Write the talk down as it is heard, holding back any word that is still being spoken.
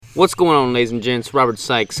What's going on, ladies and gents? Robert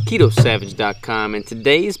Sykes, KetoSavage.com, and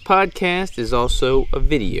today's podcast is also a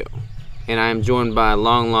video. And I am joined by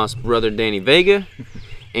long-lost brother Danny Vega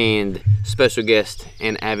and special guest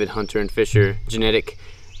and avid hunter and fisher, genetic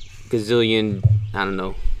gazillion, I don't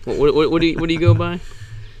know. What do you go by?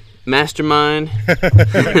 Mastermind.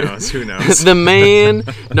 Who knows? The man,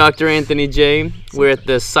 Dr. Anthony J. We're at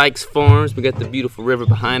the Sykes Farms. We got the beautiful river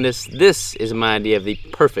behind us. This is my idea of the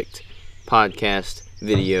perfect podcast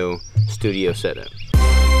video studio setup.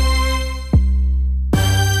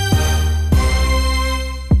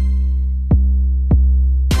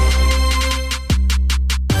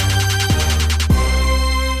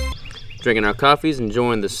 Drinking our coffees,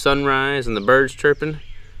 enjoying the sunrise and the birds chirping.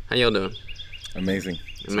 How y'all doing? Amazing.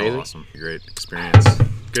 Amazing. Awesome. Great experience.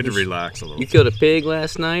 Good to relax a little. You killed a pig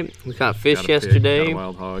last night. We caught fish yesterday. Got a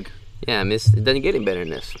wild hog. Yeah, it doesn't get any better than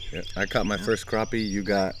this. Yeah, I caught my first crappie. You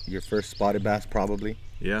got your first spotted bass, probably.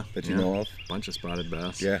 Yeah. That you know of. Bunch of spotted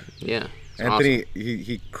bass. Yeah. Yeah. Anthony, awesome.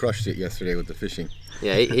 he crushed it yesterday with the fishing.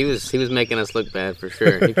 Yeah, he was making us look bad for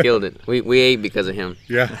sure. He killed it. We ate because of him.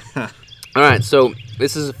 Yeah. All right, so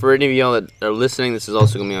this is for any of y'all that are listening. This is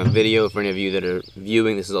also going to be on video. For any of you that are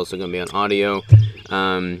viewing, this is also going to be on audio.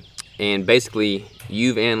 And basically,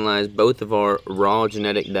 you've analyzed both of our raw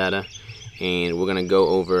genetic data, and we're going to go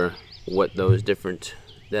over what those different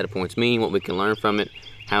data points mean, what we can learn from it,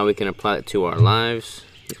 how we can apply it to our lives.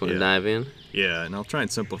 Just want to dive in? Yeah, and I'll try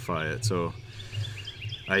and simplify it. So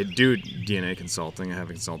I do DNA consulting. I have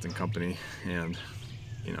a consulting company, and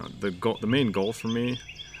you know the main goal for me,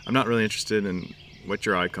 I'm not really interested in what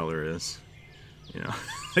your eye color is, you know,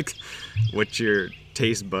 like what your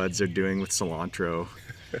taste buds are doing with cilantro,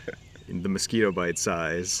 the mosquito bite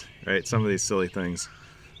size, right? Some of these silly things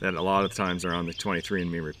that a lot of times are on the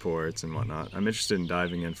 23andMe reports and whatnot. I'm interested in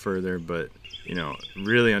diving in further, but, you know,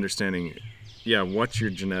 really understanding, what your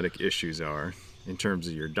genetic issues are in terms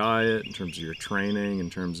of your diet, in terms of your training, in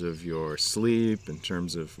terms of your sleep, in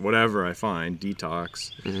terms of whatever I find, detox,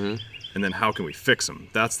 and then how can we fix them?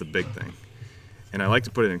 That's the big thing. And I like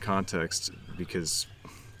to put it in context because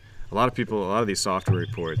a lot of these software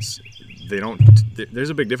reports, there's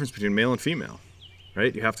a big difference between male and female,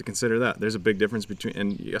 right? You have to consider that. There's a big difference between,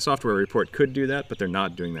 and a software report could do that, but they're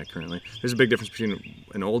not doing that currently. There's a big difference between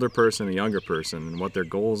an older person and a younger person and what their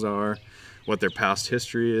goals are, what their past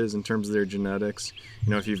history is in terms of their genetics.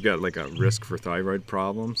 You know, if you've got like a risk for thyroid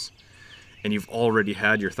problems and you've already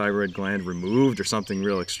had your thyroid gland removed or something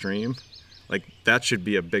real extreme, like that should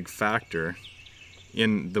be a big factor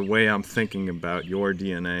in the way I'm thinking about your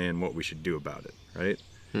DNA and what we should do about it, right?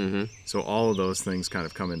 So all of those things kind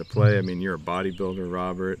of come into play. I mean, you're a bodybuilder,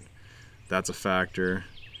 Robert. That's a factor.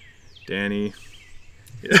 Danny.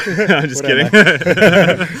 I'm just kidding.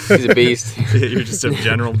 He's a beast. You're just a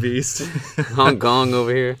general beast. Hong Kong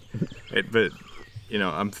over here. Right, but, you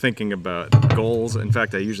know, I'm thinking about goals. In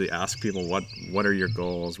fact, I usually ask people, what are your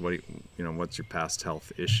goals? What's your past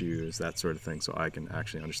health issues? That sort of thing, so I can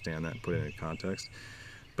actually understand that and put it in context.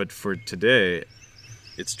 But for today,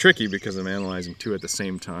 it's tricky because I'm analyzing two at the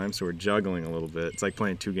same time, so we're juggling a little bit. It's like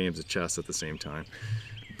playing two games of chess at the same time.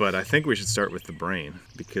 But I think we should start with the brain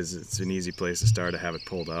because it's an easy place to start to have it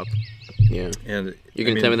pulled up. Yeah. And you're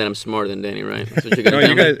going to tell me that I'm smarter than Danny, right? That's what you're going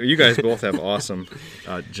to tell me? You guys both have awesome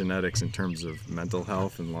genetics in terms of mental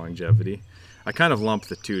health and longevity. I kind of lump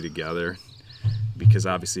the two together because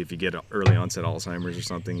obviously if you get early onset Alzheimer's or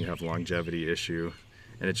something, you have a longevity issue,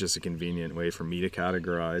 and it's just a convenient way for me to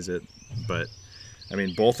categorize it. But I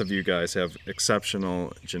mean, both of you guys have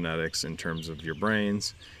exceptional genetics in terms of your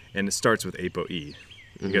brains, and it starts with ApoE.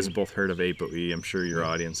 You guys have both heard of ApoE. I'm sure your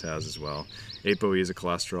audience has as well. ApoE is a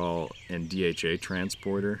cholesterol and DHA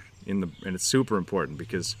transporter, and it's super important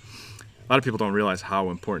because a lot of people don't realize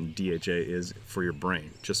how important DHA is for your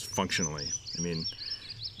brain, just functionally. I mean,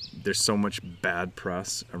 there's so much bad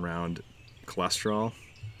press around cholesterol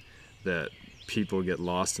that people get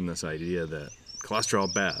lost in this idea that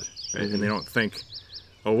cholesterol bad, right? And they don't think,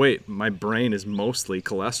 oh wait, my brain is mostly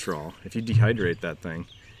cholesterol. If you dehydrate that thing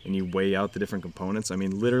and you weigh out the different components, I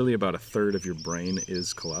mean, literally about a third of your brain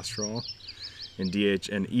is cholesterol. And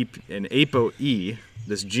and ApoE,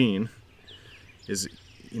 this gene, is,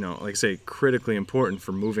 like I say, critically important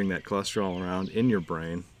for moving that cholesterol around in your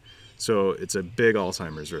brain. So it's a big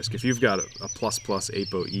Alzheimer's risk. If you've got a plus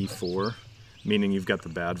ApoE4, meaning you've got the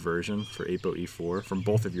bad version for ApoE4 from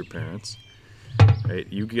both of your parents, right?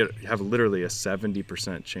 You have literally a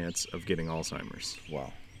 70% chance of getting Alzheimer's.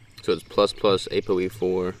 Wow. So it's plus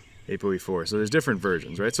ApoE4. ApoE4. So there's different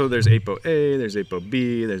versions, right? So there's ApoA, there's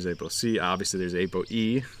ApoB, there's ApoC. Obviously, there's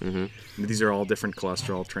ApoE. Mm-hmm. These are all different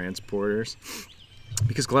cholesterol transporters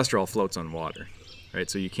because cholesterol floats on water. right?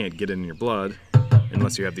 So you can't get it in your blood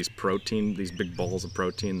unless you have these big balls of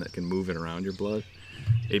protein that can move it around your blood.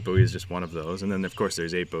 ApoE is just one of those. And then, of course,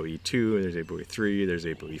 there's ApoE2, there's ApoE3, there's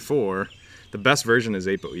ApoE4. The best version is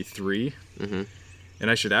ApoE3. Mm-hmm. And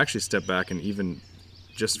I should actually step back and even,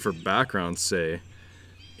 just for background, say,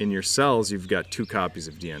 in your cells, you've got 2 copies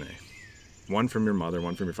of DNA. One from your mother,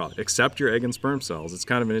 one from your father. Except your egg and sperm cells. It's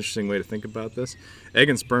kind of an interesting way to think about this. Egg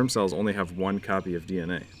and sperm cells only have 1 copy of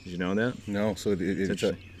DNA. Did you know that? No, so it's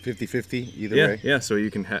a 50-50 either yeah, way? Yeah, so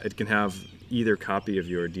it can have either copy of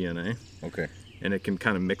your DNA. Okay. And it can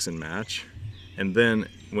kind of mix and match. And then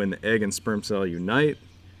when the egg and sperm cell unite,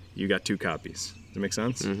 you got 2 copies. Does that make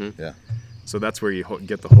sense? Mm-hmm. Yeah. So that's where you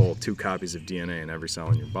get the whole 2 copies of DNA in every cell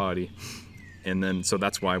in your body. And then, so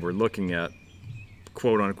that's why we're looking at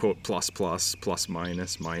quote unquote plus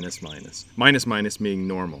minus meaning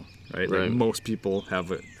normal, right? Right. Like most people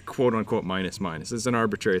have a quote unquote minus. It's an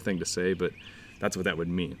arbitrary thing to say, but that's what that would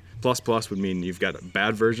mean. Plus would mean you've got a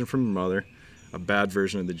bad version from your mother, a bad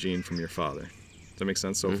version of the gene from your father. Does that make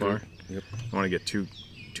sense so far? Yep. I don't want to get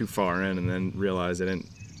too far in and then realize I didn't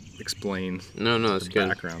explain No, that's the good.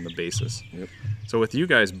 background, the basis. Yep. So with you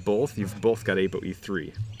guys you've both got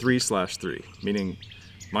ApoE3, 3/3, meaning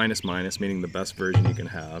minus, meaning the best version you can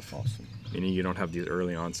have. Awesome. Meaning you don't have these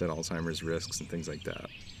early onset Alzheimer's risks and things like that.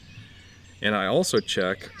 And I also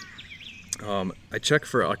check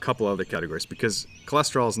for a couple other categories because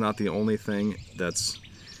cholesterol is not the only thing that's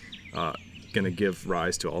going to give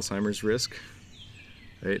rise to Alzheimer's risk.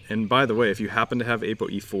 Right? And by the way, if you happen to have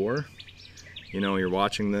ApoE4, you're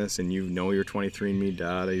watching this and you know your 23andMe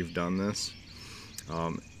data, you've done this,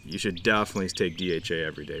 you should definitely take DHA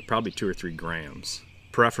every day, probably 2 or 3 grams,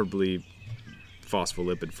 preferably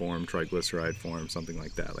phospholipid form, triglyceride form, something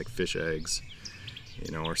like that, like fish eggs,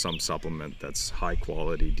 or some supplement that's high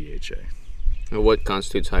quality DHA. Well, what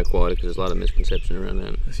constitutes high quality? Because there's a lot of misconception around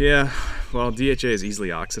that. Yeah, well, DHA is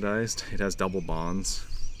easily oxidized. It has double bonds.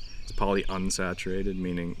 It's polyunsaturated,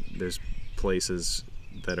 meaning there's places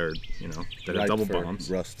that are, that have double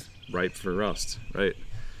bonds. Ripe for rust, right?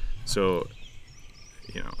 So,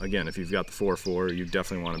 again, if you've got the 4/4, you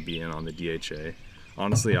definitely want to be in on the DHA.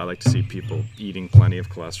 Honestly, I like to see people eating plenty of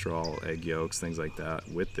cholesterol, egg yolks, things like that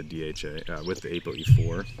with the DHA, with the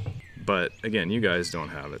ApoE4. But again, you guys don't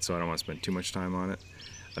have it, so I don't want to spend too much time on it.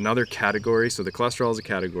 Another category, so the cholesterol is a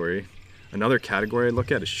category. Another category I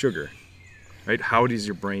look at is sugar, right? How does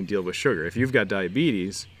your brain deal with sugar? If you've got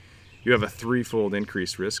diabetes, you have a 3-fold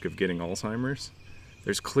increased risk of getting Alzheimer's.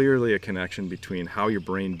 There's clearly a connection between how your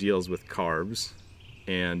brain deals with carbs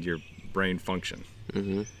and your brain function.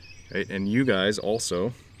 Mm-hmm. Right? And you guys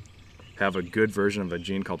also have a good version of a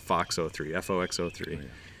gene called FOXO3, FOXO3. Oh, yeah.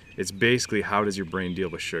 It's basically how does your brain deal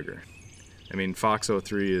with sugar. I mean,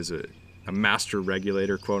 FOXO3 is a master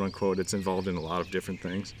regulator, quote unquote. It's involved in a lot of different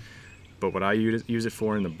things. But what I use it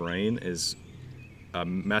for in the brain is a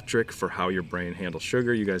metric for how your brain handles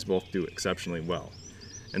sugar. You guys both do exceptionally well.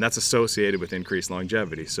 And that's associated with increased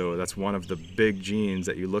longevity. So that's one of the big genes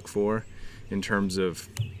that you look for in terms of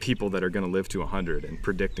people that are going to live to 100 and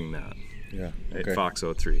predicting that. Yeah. Right? Okay.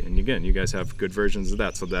 FOXO3. And again, you guys have good versions of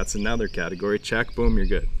that. So that's another category. Check, boom, you're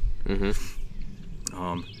good.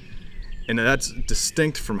 Mm-hmm. And that's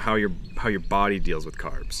distinct from how your body deals with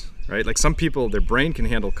carbs, right? Like some people, their brain can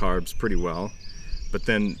handle carbs pretty well, but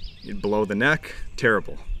then below the neck,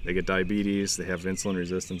 terrible. They get diabetes, they have insulin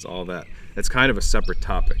resistance, all that. It's kind of a separate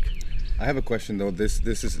topic. I have a question though. This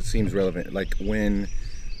seems relevant. Like when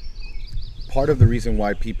part of the reason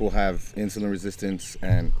why people have insulin resistance,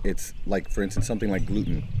 and it's like, for instance, something like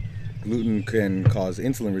gluten. Gluten can cause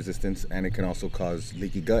insulin resistance, and it can also cause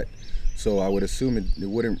leaky gut. So I would assume it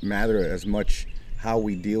wouldn't matter as much how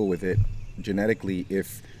we deal with it genetically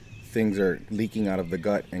if things are leaking out of the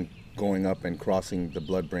gut and going up and crossing the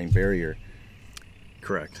blood-brain barrier.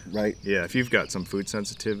 Correct. Right? Yeah, if you've got some food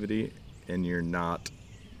sensitivity and you're not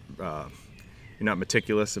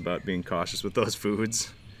meticulous about being cautious with those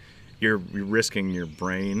foods, you're risking your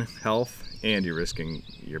brain health and you're risking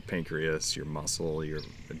your pancreas, your muscle, your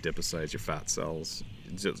adipocytes, your fat cells,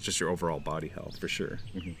 just your overall body health for sure.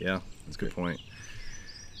 Mm-hmm. Yeah, that's a good point.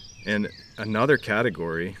 And another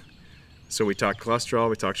category, so we talked cholesterol,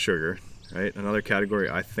 we talked sugar, right? Another category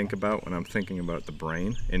I think about when I'm thinking about the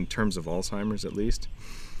brain, in terms of Alzheimer's at least,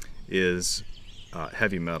 is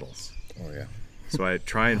heavy metals. Oh yeah. So I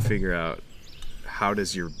try and figure out how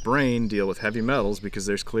does your brain deal with heavy metals, because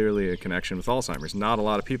there's clearly a connection with Alzheimer's. Not a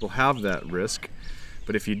lot of people have that risk,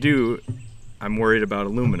 but if you do, I'm worried about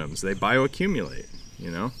aluminums. They bioaccumulate,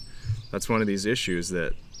 That's one of these issues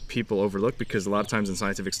that people overlook, because a lot of times in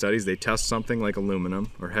scientific studies they test something like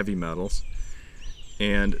aluminum or heavy metals,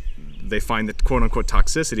 and they find the quote-unquote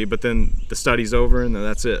toxicity, but then the study's over and then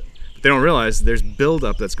that's it. But they don't realize there's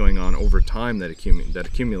buildup that's going on over time that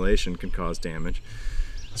accumulation can cause damage.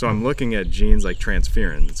 So I'm looking at genes like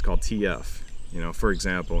transferrin, it's called TF, for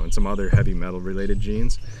example, and some other heavy metal related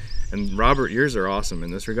genes. And Robert, yours are awesome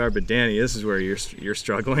in this regard, but Danny, this is where you're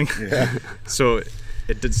struggling. Yeah. So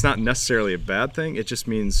it's not necessarily a bad thing. It just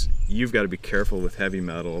means you've got to be careful with heavy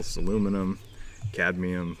metals, aluminum,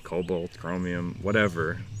 cadmium, cobalt, chromium,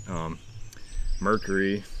 whatever,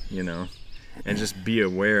 mercury, and just be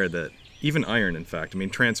aware that even iron, in fact,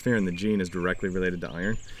 transferrin, the gene, is directly related to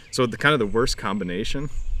iron. So the worst combination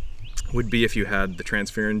would be if you had the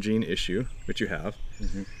transferrin gene issue, which you have.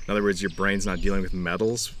 Mm-hmm. In other words, your brain's not dealing with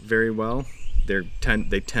metals very well. They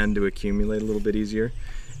tend to accumulate a little bit easier.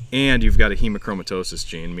 And you've got a hemochromatosis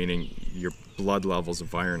gene, meaning your blood levels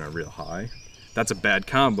of iron are real high. That's a bad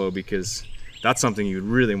combo because that's something you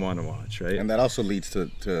really want to watch, right? And that also leads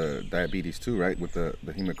to diabetes too, right? With the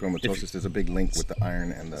hemochromatosis, there's a big link with the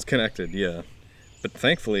iron and the... It's connected, yeah. But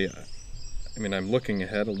thankfully, I'm looking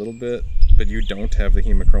ahead a little bit, but you don't have the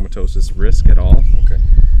hemochromatosis risk at all. Okay.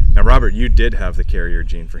 Now, Robert, you did have the carrier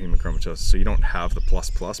gene for hemochromatosis, so you don't have the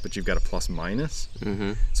plus, but you've got a plus minus.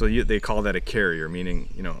 Mm-hmm. So they call that a carrier, meaning,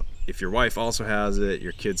 if your wife also has it,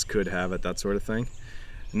 your kids could have it, that sort of thing.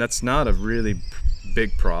 And that's not a really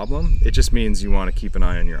big problem. It just means you want to keep an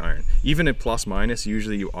eye on your iron. Even at plus minus,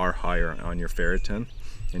 usually you are higher on your ferritin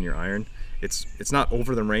and your iron. It's not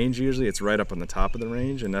over the range usually, it's right up on the top of the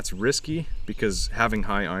range, and that's risky because having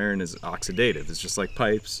high iron is oxidative. It's just like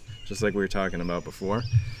pipes, just like we were talking about before.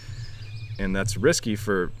 And that's risky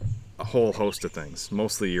for a whole host of things,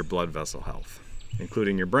 mostly your blood vessel health,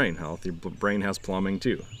 including your brain health. Your brain has plumbing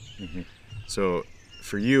too. Mm-hmm. So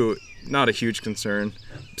for you, not a huge concern,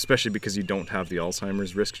 especially because you don't have the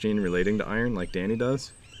Alzheimer's risk gene relating to iron like Danny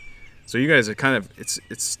does. So you guys are it's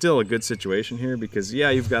still a good situation here because, yeah,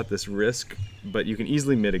 you've got this risk, but you can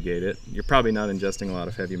easily mitigate it. You're probably not ingesting a lot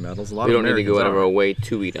of heavy metals. We don't need to go out of our way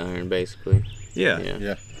to eat iron, basically.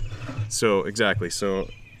 Yeah. So, exactly. So,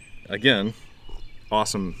 again,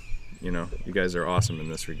 awesome. You guys are awesome in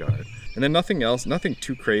this regard. And then nothing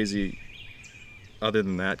too crazy other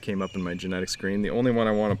than that came up in my genetic screen. The only one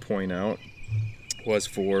I want to point out was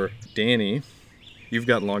for Danny, you've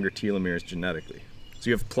got longer telomeres genetically. So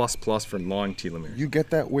you have plus for long telomeres. You get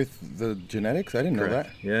that with the genetics? I didn't know that.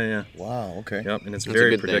 Yeah. Wow, okay. Yep, and it's That's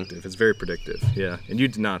very a good predictive. thing. It's very predictive, yeah. And you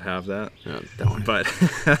did not have that. No, don't.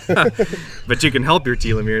 But you can help your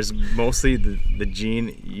telomeres. Mostly the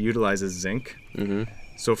gene utilizes zinc. Mm-hmm.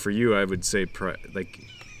 So for you, I would say,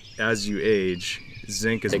 as you age,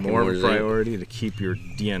 zinc is Taking more of more a zinc. priority to keep your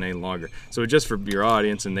DNA longer. So just for your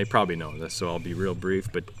audience, and they probably know this, so I'll be real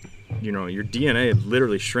brief, but your DNA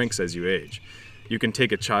literally shrinks as you age. You can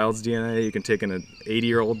take a child's DNA, you can take an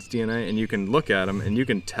 80-year-old's DNA, and you can look at them and you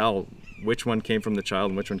can tell which one came from the child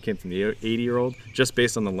and which one came from the 80-year-old just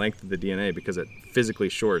based on the length of the DNA because it physically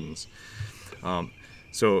shortens.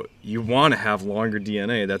 So you want to have longer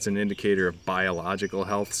DNA. That's an indicator of biological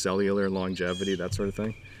health, cellular longevity, that sort of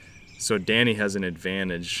thing. So Danny has an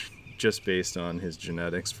advantage just based on his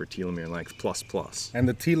genetics for telomere length plus. And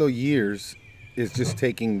the telo years is just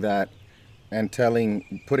taking that and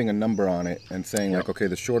putting a number on it and saying like, okay,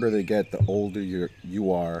 the shorter they get, the older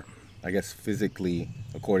you are, I guess physically,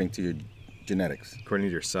 according to your genetics. According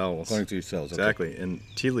to your cells. Exactly. Okay. And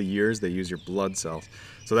telo years, they use your blood cells.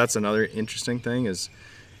 So that's another interesting thing is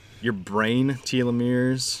your brain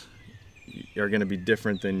telomeres are going to be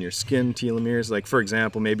different than your skin telomeres. Like, for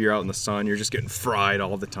example, maybe you're out in the sun, you're just getting fried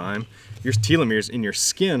all the time. Your telomeres in your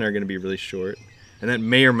skin are going to be really short, and that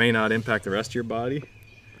may or may not impact the rest of your body.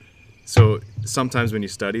 So sometimes when you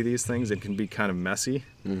study these things, it can be kind of messy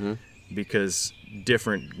because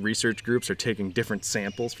different research groups are taking different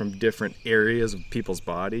samples from different areas of people's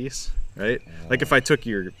bodies, right? Like if I took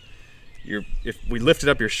if we lifted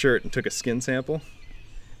up your shirt and took a skin sample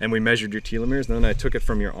and we measured your telomeres, and then I took it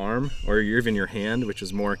from your arm or even your hand, which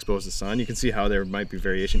is more exposed to sun, you can see how there might be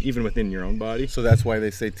variation even within your own body. So that's why they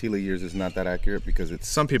say telo years is not that accurate because it's...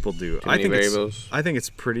 Some people do. Too many variables. I think it's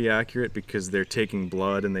pretty accurate because they're taking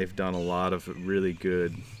blood and they've done a lot of really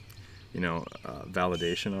good,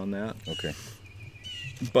 validation on that. Okay.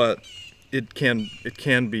 But it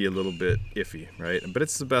can be a little bit iffy, right? But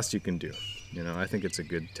it's the best you can do. I think it's a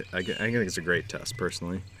good. I think it's a great test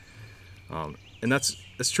personally. And that's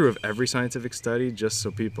true of every scientific study, just so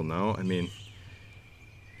people know. I mean,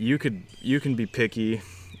 you can be picky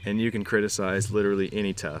and you can criticize literally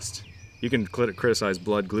any test. You can criticize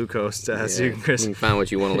blood glucose tests. Yeah, you can find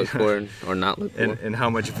what you want to look for or not look for. And how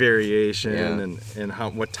much variation Yeah. and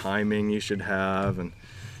what timing you should have.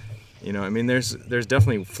 You know, I mean, there's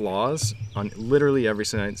definitely flaws on literally every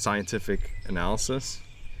scientific analysis,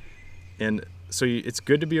 and so it's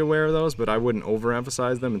good to be aware of those, but I wouldn't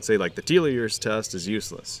overemphasize them and say like the telomeres test is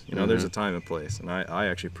useless. You know, there's a time and place, and I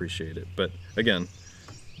actually appreciate it. But again,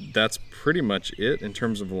 that's pretty much it in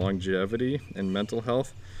terms of longevity and mental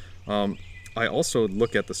health. I also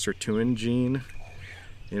look at the sirtuin gene,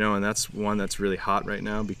 you know, and that's one that's really hot right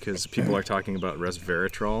now because people are talking about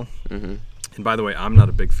resveratrol. And by the way, I'm not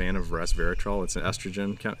a big fan of resveratrol. It's an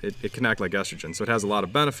estrogen. It can act like estrogen, so it has a lot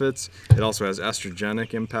of benefits. It also has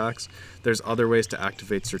estrogenic impacts. There's other ways to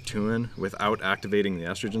activate sirtuin without activating the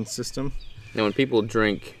estrogen system. Now, when people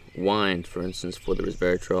drink wine, for instance, for the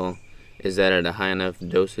resveratrol, is that at a high enough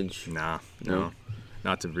dosage? No.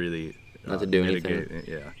 Not to really not to do mitigate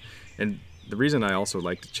anything. Yeah. And the reason I also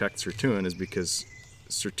like to check sirtuin is because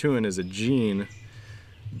sirtuin is a gene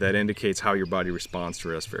that indicates how your body responds to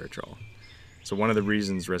resveratrol. So one of the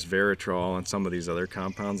reasons resveratrol and some of these other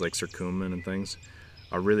compounds like curcumin and things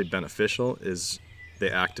are really beneficial is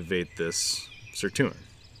they activate this sirtuin.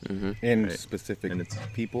 In specific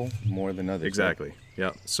people more than others. Exactly. Right?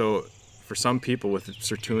 Yeah. So for some people with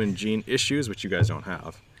sirtuin gene issues, which you guys don't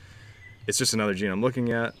have, it's just another gene I'm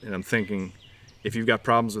looking at, and I'm thinking, if you've got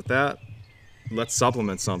problems with that, let's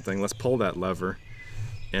supplement something, let's pull that lever,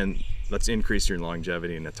 and let's increase your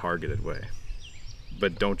longevity in a targeted way.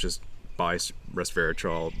 But don't just buy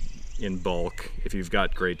resveratrol in bulk if you've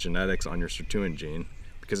got great genetics on your sirtuin gene,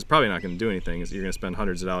 because it's probably not going to do anything. You're going to spend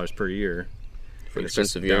hundreds of dollars per year for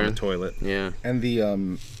expensive urine down the toilet. Yeah. And the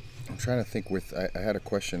I'm trying to think I had a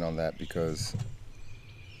question on that because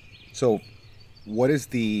so what is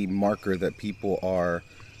the marker that people are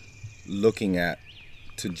looking at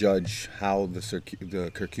to judge how the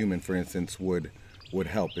curcumin, for instance, would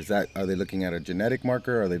help? Are they looking at a genetic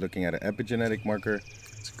marker? Are they looking at an epigenetic marker?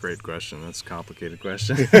 It's a great question. That's a complicated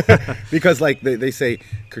question. Because like they say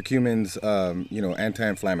curcumin's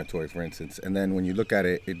anti-inflammatory, for instance, and then when you look at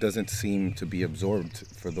it, it doesn't seem to be absorbed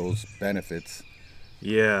for those benefits.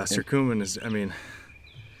 Yeah, curcumin is, I mean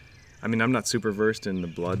I'm not super versed in the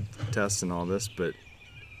blood tests and all this, but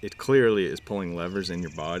it clearly is pulling levers in your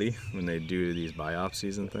body when they do these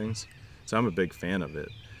biopsies and things. So I'm a big fan of it.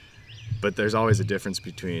 But there's always a difference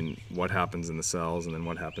between what happens in the cells and then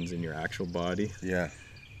what happens in your actual body. Yeah.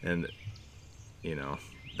 And, you know,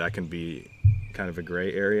 that can be kind of a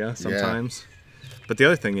gray area sometimes. Yeah. But the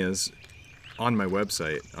other thing is, on my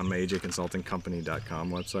website, on my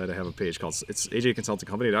ajconsultingcompany.com website, I have a page called, it's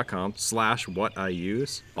ajconsultingcompany.com/what I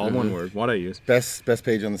use, all one word, what I use. Best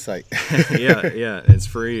page on the site. Yeah, it's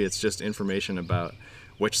free. It's just information about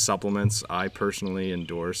which supplements I personally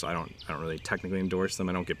endorse. I don't really technically endorse them.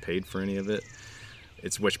 I don't get paid for any of it.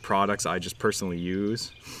 It's which products I just personally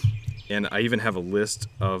use. And I even have a list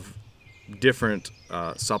of different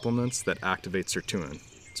supplements that activate sirtuin.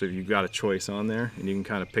 So you've got a choice on there, and you can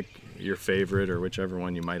kind of pick your favorite or whichever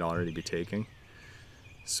one you might already be taking.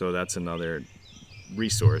 So that's another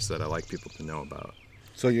resource that I like people to know about.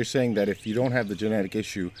 So you're saying that if you don't have the genetic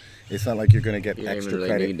issue, it's not like you're going to get extra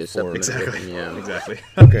credit for... Exactly. Yeah. Exactly.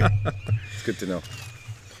 Okay. It's good to know.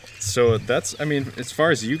 So that's, I mean, as far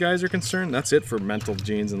as you guys are concerned, that's it for mental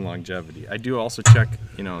genes and longevity. I do also check,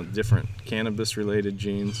 different cannabis-related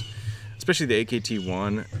genes, especially the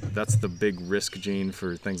AKT1. That's the big risk gene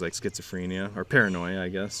for things like schizophrenia or paranoia, I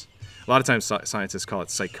guess. A lot of times scientists call it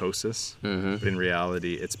psychosis, but in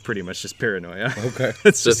reality, it's pretty much just paranoia. Okay.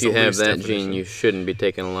 So if you have that gene, you shouldn't be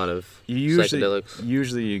taking a lot of psychedelics.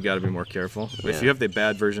 Usually you got to be more careful. Yeah. If you have the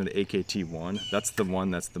bad version of the AKT1, that's the one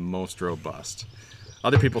that's the most robust.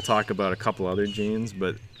 Other people talk about a couple other genes,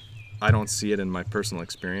 but I don't see it in my personal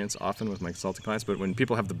experience often with my consulting clients. But when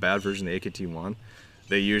people have the bad version of the AKT1,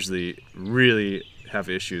 they usually really have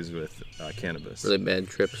issues with cannabis. Really bad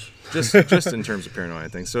trips. Just in terms of paranoia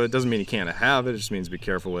things. So it doesn't mean you can't have it. It just means be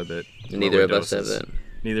careful with it. Neither of us have that.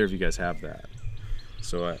 Neither of you guys have that.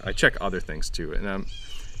 So I check other things too. And I'm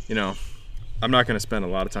not going to spend a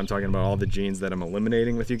lot of time talking about all the genes that I'm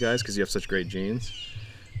eliminating with you guys because you have such great genes.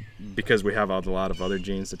 Because we have a lot of other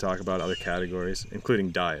genes to talk about, other categories,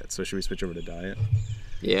 including diet. So should we switch over to diet?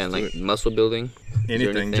 Yeah, like muscle building.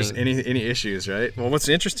 Anything, just any issues, right? Well, what's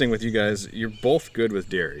interesting with you guys, you're both good with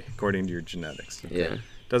dairy, according to your genetics. Okay? Yeah.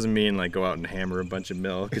 Doesn't mean like go out and hammer a bunch of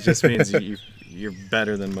milk. It just means you're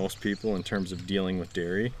better than most people in terms of dealing with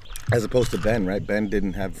dairy. As opposed to Ben, right? Ben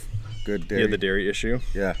didn't have good dairy. Yeah, the dairy issue.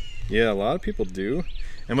 Yeah. Yeah, a lot of people do.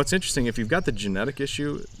 And what's interesting, if you've got the genetic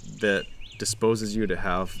issue that disposes you to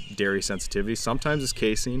have dairy sensitivity, sometimes it's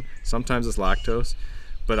casein, sometimes it's lactose.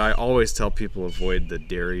 But I always tell people avoid the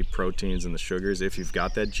dairy proteins and the sugars if you've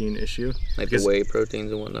got that gene issue. Like the whey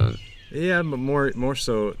proteins and whatnot. Yeah, but more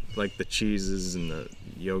so like the cheeses and the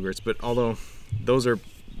yogurts. But although those are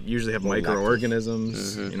usually have More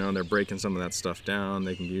microorganisms, lactose. you know, and they're breaking some of that stuff down.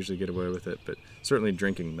 They can usually get away with it. But certainly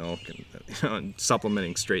drinking milk and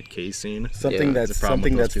supplementing straight casein. Something Yeah. It's a problem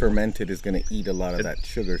with those that's people. fermented is going to eat a lot of that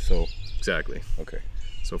sugar. So Exactly. okay.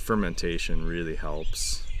 So fermentation really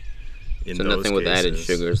helps. In So those nothing with added cases.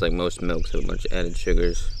 sugars, like most milks have a bunch of added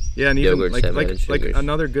sugars. Yeah, and even Yogurts have added like sugars.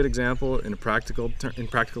 another good example in practical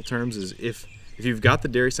terms is if you've got the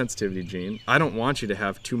dairy sensitivity gene, I don't want you to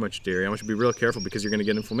have too much dairy. I want you to be real careful because you're going to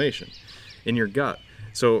get inflammation in your gut.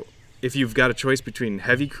 So if you've got a choice between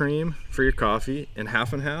heavy cream for your coffee and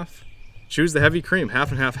half, choose the heavy cream.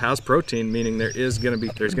 Half and half has protein, meaning there's going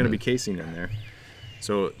to be casein in there.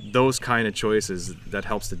 So those kind of choices, that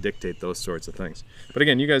helps to dictate those sorts of things. But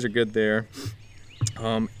again, you guys are good there.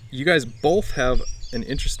 You guys both have an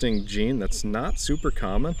interesting gene that's not super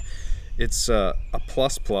common. It's a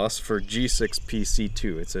plus for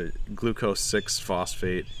G6PC2. It's a glucose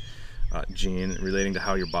 6-phosphate gene relating to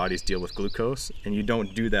how your bodies deal with glucose, and you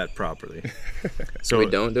don't do that properly. So We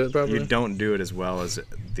don't do it properly? You don't do it as well as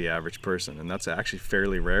the average person, and that's actually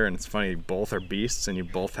fairly rare. And it's funny, you both are beasts, and you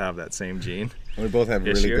both have that same gene. We both have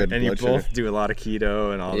really issue, good and you blood sugar. both do a lot of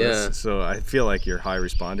keto and all Yeah. this. So I feel like you're high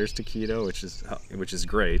responders to keto, which is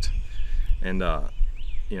great. And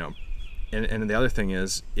you know, and the other thing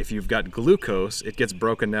is, if you've got glucose, it gets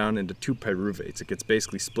broken down into 2 pyruvates. It gets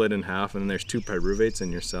basically split in half, and then there's 2 pyruvates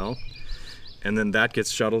in your cell, and then that gets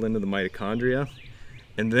shuttled into the mitochondria,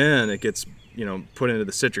 and then it gets, you know, put into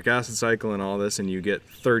the citric acid cycle and all this, and you get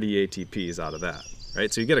 30 ATPs out of that,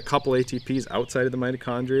 right? So you get a couple ATPs outside of the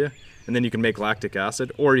mitochondria, and then you can make lactic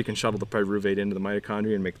acid, or you can shuttle the pyruvate into the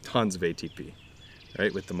mitochondria and make tons of ATP,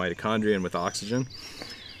 right, with the mitochondria and with oxygen.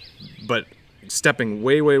 But stepping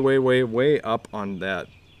way up on that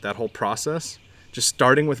whole process, just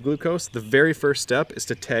starting with glucose, the very first step is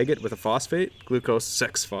to tag it with a phosphate, glucose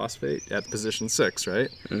 6-phosphate at position 6, right?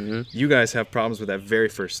 Mm-hmm. You guys have problems with that very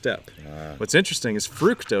first step. What's interesting is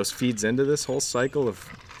fructose feeds into this whole cycle of,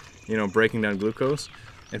 you know, breaking down glucose,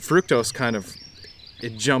 and fructose kind of,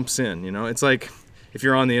 it jumps in, you know? It's like if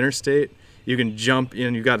you're on the interstate, you can jump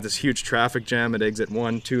in, you got this huge traffic jam at exit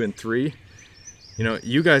 1, 2, and 3. You know,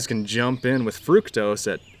 you guys can jump in with fructose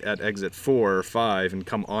at exit 4 or 5 and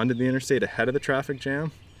come onto the interstate ahead of the traffic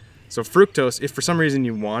jam. So fructose, if for some reason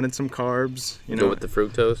you wanted some carbs, you know, Go with the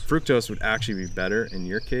fructose? fructose would actually be better in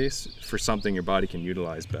your case for something your body can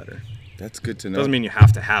utilize better. That's good to know. Doesn't mean you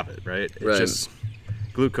have to have it, right? It's Right. just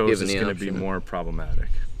glucose Given is the going to be option. more problematic.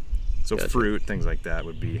 So Gotcha. fruit, things like that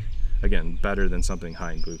would be, again, better than something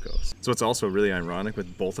high in glucose. So what's also really ironic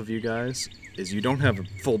with both of you guys is you don't have a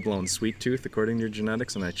full-blown sweet tooth according to your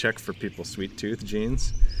genetics, and I check for people's sweet tooth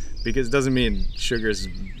genes, because it doesn't mean sugar is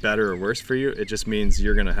better or worse for you. It just means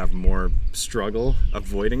you're going to have more struggle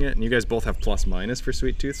avoiding it. And you guys both have plus minus for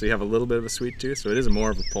sweet tooth, so you have a little bit of a sweet tooth, so it is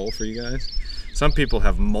more of a pull for you guys. Some people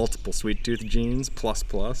have multiple sweet tooth genes, plus,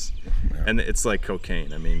 and it's like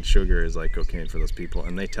cocaine. I mean, sugar is like cocaine for those people,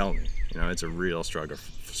 and they tell me, you know, it's a real struggle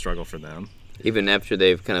for them. Even after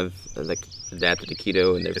they've kind of like adapted to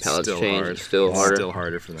keto and their It's palates still changed, hard. it's still It's harder. still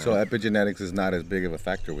harder for them. So epigenetics is not as big of a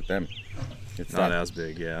factor with them. It's Not as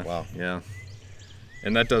big, yeah. Wow. Yeah.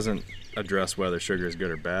 And that doesn't address whether sugar is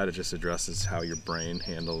good or bad. It just addresses how your brain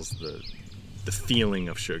handles the feeling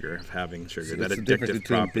of sugar, of having sugar, So that it's the difference addictive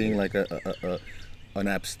between property. being like an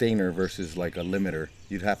abstainer versus like a limiter.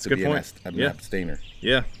 You'd have to Good be point. an Yeah. abstainer.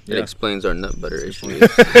 Yeah, It yeah. explains our nut butter issues.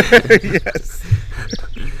 Yes.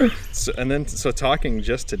 So talking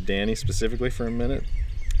just to Danny specifically for a minute,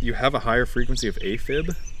 you have a higher frequency of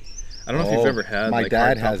AFib. I don't know if you've ever had my like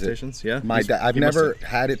dad heart has it. palpitations. Yeah, My dad. I've he must never have-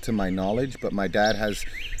 had it to my knowledge, but my dad has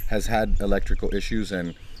had electrical issues,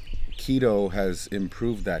 and keto has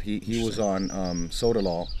improved that. He was on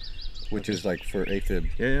Sodalol, which is like for AFib,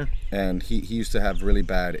 Yeah, and he used to have really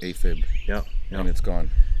bad AFib, yeah. and it's gone.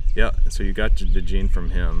 Yeah, so you got the gene from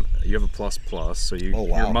him. You have a plus, so Oh,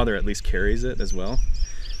 wow. your mother at least carries it as well.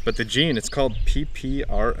 But the gene, it's called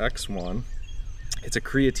PPRX1. It's a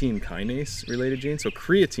creatine kinase related gene. So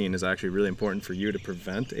creatine is actually really important for you to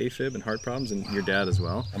prevent AFib and heart problems, and your dad as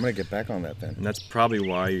well. I'm gonna get back on that then. And that's probably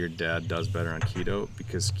why your dad does better on keto,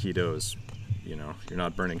 because keto is, you know, you're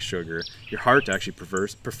not burning sugar. Your heart actually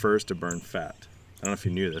prefers to burn fat. I don't know if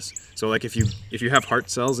you knew this. So like if you have heart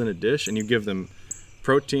cells in a dish and you give them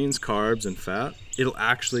proteins, carbs, and fat, it'll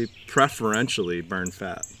actually preferentially burn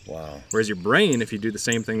fat. Wow. Whereas your brain, if you do the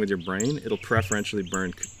same thing with your brain, it'll preferentially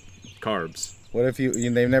burn carbs. What if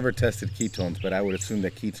they've never tested ketones, but I would assume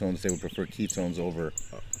that ketones, they would prefer ketones over.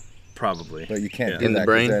 Probably. But you can't Yeah. do In the that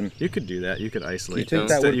 'cause brain? then You could do that. You could isolate. think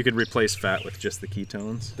that Instead, would- you could replace fat with just the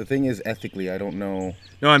ketones. the thing is, ethically, I don't know.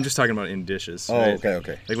 No, I'm just talking about in dishes. Oh, right?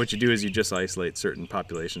 okay. Like what you do is you just isolate certain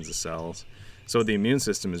populations of cells. So the immune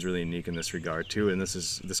system is really unique in this regard too, and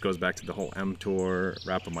this goes back to the whole mTOR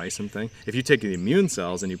rapamycin thing. If you take the immune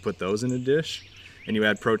cells and you put those in a dish, and you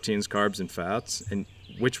add proteins, carbs, and fats, and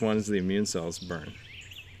which ones do the immune cells burn?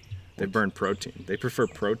 They burn protein. They prefer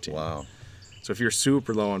protein. Wow. So if you're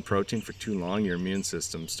super low on protein for too long, your immune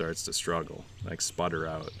system starts to struggle, like sputter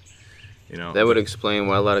out. You know. That would explain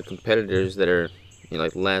why a lot of competitors that are,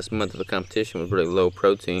 like last month of the competition with really low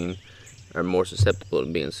protein are more susceptible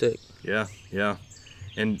to being sick. Yeah.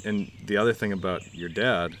 And the other thing about your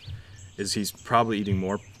dad is he's probably eating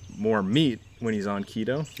more meat when he's on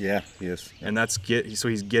keto. Yeah, yes. And so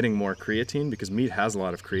he's getting more creatine because meat has a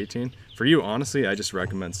lot of creatine. For you, honestly, I just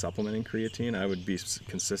recommend supplementing creatine. I would be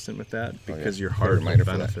consistent with that because your heart will reminder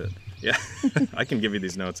for that. benefit. Yeah, I can give you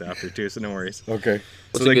these notes after too, so no worries. Okay.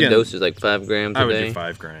 What's So a good again, dose? Like 5 grams a I would day? do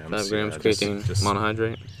 5 grams. 5 grams yeah, creatine, just-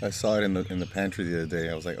 monohydrate? I saw it in the pantry the other day.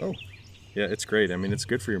 I was like, oh, Yeah, it's great. I mean, it's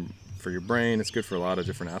good for your brain. It's good for a lot of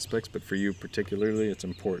different aspects, but for you particularly, it's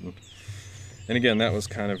important. And again, that was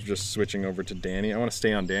kind of just switching over to Danny. I want to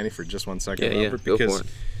stay on Danny for just 1 second, Yeah, Robert, go for because it.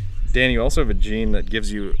 Danny, you also have a gene that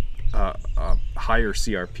gives you higher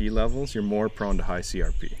CRP levels. You're more prone to high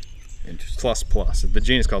CRP. interesting. Plus. The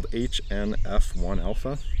gene is called HNF1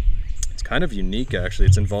 alpha. It's kind of unique, actually.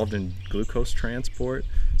 It's involved in glucose transport.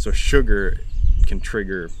 So sugar can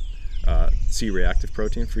trigger C-reactive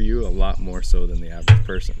protein for you a lot more so than the average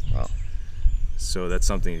person. Wow. So that's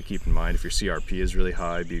something to keep in mind. If your CRP is really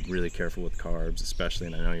high, be really careful with carbs, especially,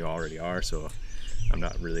 and I know you already are, so I'm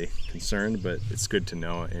not really concerned, but it's good to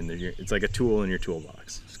know, and it's like a tool in your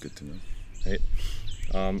toolbox. It's good to know.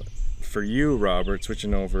 Right? For you, Robert,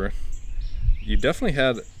 switching over, you definitely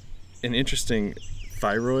had an interesting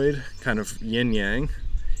thyroid, kind of yin-yang.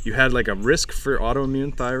 You had like a risk for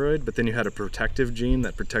autoimmune thyroid, but then you had a protective gene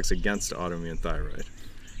that protects against autoimmune thyroid.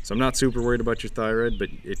 So I'm not super worried about your thyroid, but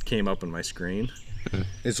it came up on my screen.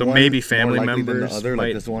 Is So one maybe family more likely than members the other? might-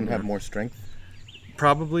 Like, does one have more strength?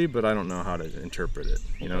 Probably, but I don't know how to interpret it.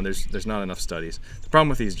 You know, there's not enough studies. The problem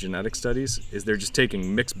with these genetic studies is they're just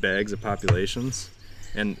taking mixed bags of populations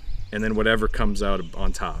and then whatever comes out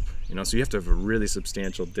on top. You know, so you have to have a really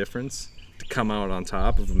substantial difference to come out on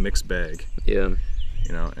top of a mixed bag. Yeah.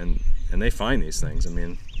 You know, and they find these things. I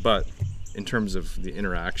mean, but in terms of the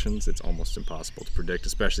interactions, it's almost impossible to predict,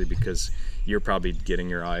 especially because you're probably getting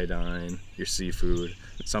your iodine, your seafood.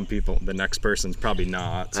 Some people, the next person's probably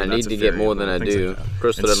not. So I that's need a to get more variable, than I things do. like that.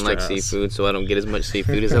 Crystal And doesn't like stress. seafood, so I don't get as much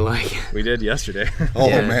seafood as I like. We did yesterday. Oh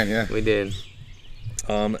Yeah, man, yeah. We did.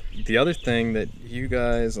 The other thing that you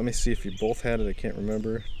guys, let me see if you both had it, I can't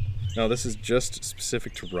remember. No, this is just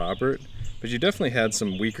specific to Robert, but you definitely had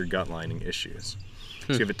some weaker gut lining issues.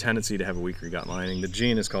 So you have a tendency to have a weaker gut lining. The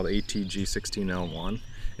gene is called ATG16L1.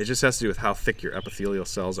 It just has to do with how thick your epithelial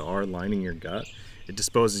cells are lining your gut. It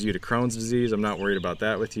disposes you to Crohn's disease. I'm not worried about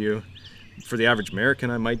that with you. For the average American,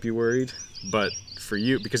 I might be worried, but for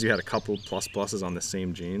you, because you had a couple pluses on the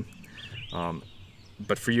same gene,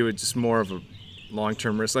 but for you, it's just more of a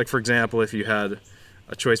long-term risk. Like, for example, if you had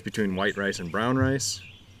a choice between white rice and brown rice,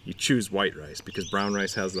 you choose white rice because brown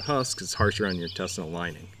rice has the husk, it's harsher on your intestinal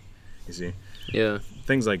lining. You see? Yeah.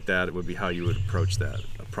 Things like that would be how you would approach that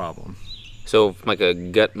problem. So, from like a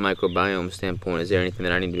gut microbiome standpoint, is there anything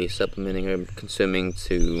that I need to be supplementing or consuming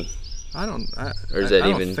to, or is that I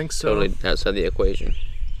don't even think so. totally outside the equation?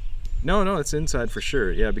 No, it's inside for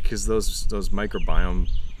sure. Yeah, because those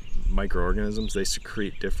microorganisms, they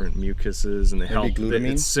secrete different mucuses and they help.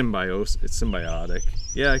 glutamine? It's symbiotic.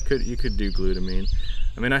 Yeah, you could do glutamine.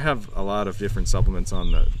 I mean, I have a lot of different supplements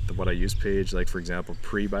on the what I use page, like for example,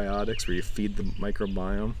 prebiotics, where you feed the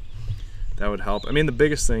microbiome. That would help. I mean, the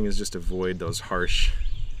biggest thing is just avoid those harsh,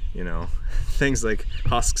 things like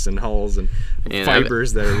husks and hulls and And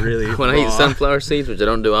fibers that are really When I raw. eat sunflower seeds, which I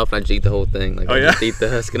don't do often, I just eat the whole thing. Like, Oh, I yeah? just eat the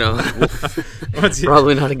husk and all. Once he-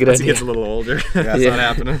 Probably not a good once he idea. gets a little older, that's Yeah. not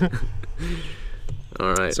happening.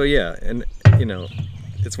 All right. So yeah, and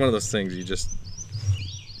it's one of those things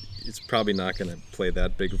it's probably not going to play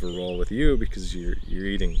that big of a role with you because you're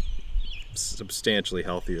eating substantially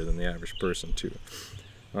healthier than the average person too.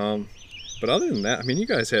 But other than that, I mean, you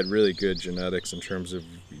guys had really good genetics in terms of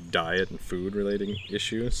diet and food relating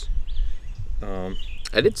issues.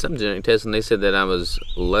 I did some genetic tests, and they said that I was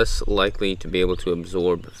less likely to be able to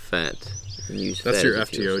absorb fat and use That's fat your as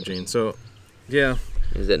a fuel FTO source. gene. So yeah,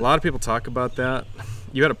 Is a that lot of people talk about that.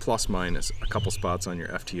 You had a plus minus a couple spots on your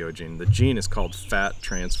FTO gene. The gene is called fat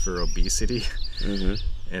transfer obesity. Mhm.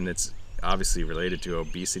 And obviously related to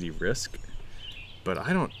obesity risk, but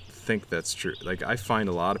I don't think that's true. Like, I find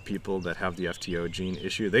a lot of people that have the FTO gene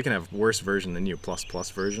issue, they can have worse version than you,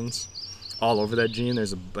 plus versions. All over that gene,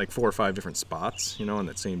 there's like 4 or 5 different spots, you know, on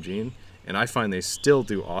that same gene. And I find they still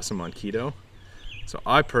do awesome on keto. So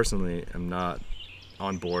I personally am not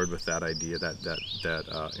on board with that idea,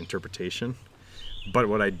 that interpretation. But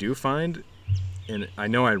what I do find, and I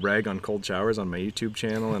know I rag on cold showers on my YouTube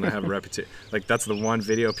channel, and I have a reputation, like that's the one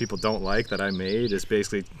video people don't like that I made, is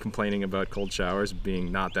basically complaining about cold showers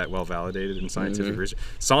being not that well validated in scientific research.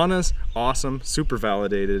 Saunas, awesome, super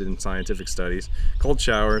validated in scientific studies. Cold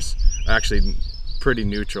showers, actually pretty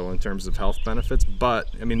neutral in terms of health benefits, but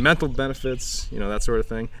I mean mental benefits, you know, that sort of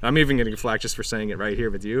thing. I'm even getting flack just for saying it right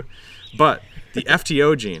here with you. But the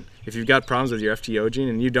FTO gene, if you've got problems with your FTO gene,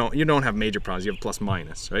 and you don't have major problems, you have plus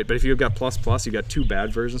minus, right? But if you've got plus, you got 2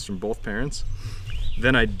 bad versions from both parents,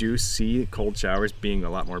 then I do see cold showers being a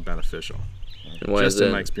lot more beneficial. Just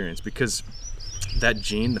in my experience, because that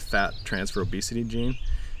gene, the fat transfer obesity gene,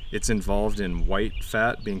 it's involved in white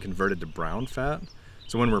fat being converted to brown fat.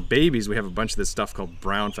 So when we're babies, we have a bunch of this stuff called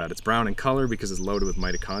brown fat. It's brown in color because it's loaded with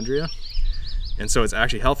mitochondria. And so it's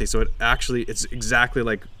actually healthy. So it's exactly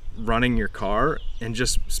like running your car and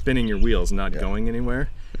just spinning your wheels, not going anywhere.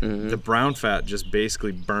 The brown fat just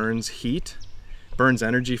basically burns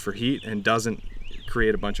energy for heat, and doesn't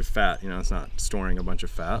create a bunch of fat. You know, it's not storing a bunch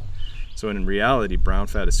of fat. So in reality, brown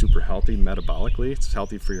fat is super healthy metabolically. It's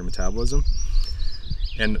healthy for your metabolism.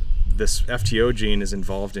 And this FTO gene is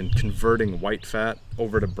involved in converting white fat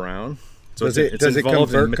over to brown. So it's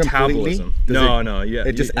involved in metabolism.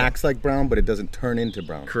 It just acts like brown, but it doesn't turn into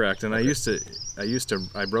brown. Correct. And okay.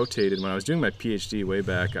 I rotated when I was doing my PhD way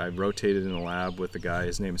back. I rotated in a lab with a guy.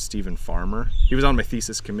 His name is Stephen Farmer. He was on my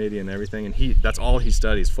thesis committee and everything, and that's all he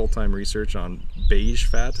studies, full-time research on beige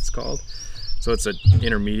fat, it's called. So it's an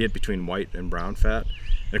intermediate between white and brown fat.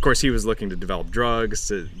 And of course, he was looking to develop drugs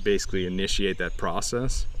to basically initiate that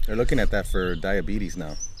process. They're looking at that for diabetes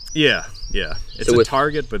now. Yeah. It's a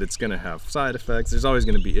target, but it's going to have side effects. There's always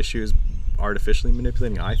going to be issues artificially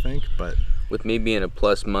manipulating, I think. But with me being a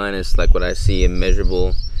plus minus, like what I see a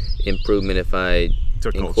measurable improvement if I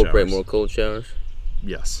incorporate more cold showers?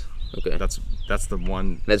 Yes. Okay. That's the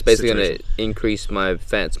one. That's basically going to increase my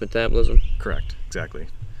fats metabolism? Correct. Exactly.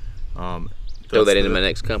 Throw that into my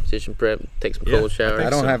next competition prep. Take some cold showers. I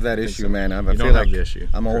don't have that issue, man. I don't have the issue.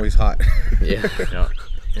 I'm always hot. Yeah.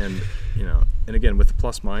 And you know, and again with the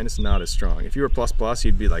plus minus, not as strong. If you were plus,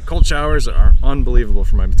 you'd be like, cold showers are unbelievable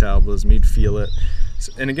for my metabolism. You'd feel it.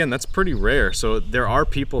 And again, that's pretty rare. So there are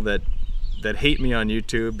people that hate me on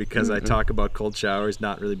YouTube because I talk about cold showers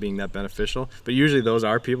not really being that beneficial. But usually those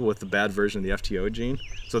are people with the bad version of the FTO gene.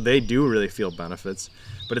 So they do really feel benefits.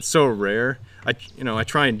 But it's so rare. I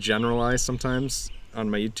try and generalize sometimes on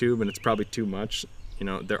my YouTube, and it's probably too much. You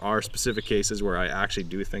know, there are specific cases where I actually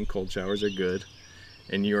do think cold showers are good,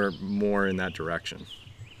 and you're more in that direction.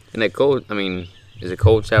 And is a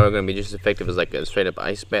cold shower going to be just as effective as like a straight up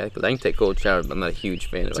ice bath? Because I can take cold showers, but I'm not a huge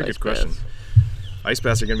fan of ice baths. That's a good question. Ice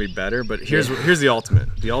baths are going to be better, but here's the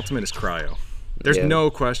ultimate. The ultimate is cryo. There's no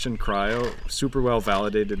question cryo, super well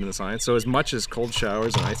validated in the science. So as much as cold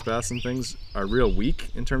showers and ice baths and things are real weak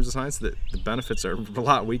in terms of science, the benefits are a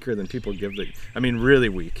lot weaker than people give really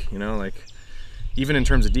weak, you know, like even in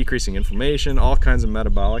terms of decreasing inflammation, all kinds of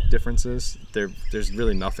metabolic differences, there's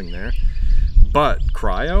really nothing there. But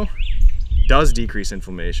cryo does decrease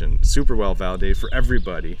inflammation, super well validated for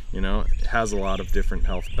everybody, you know, it has a lot of different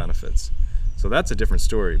health benefits. So that's a different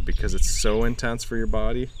story because it's so intense for your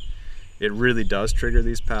body. It really does trigger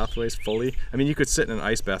these pathways fully. I mean, you could sit in an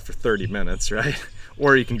ice bath for 30 minutes, right?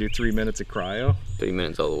 Or you can do 3 minutes of cryo. 3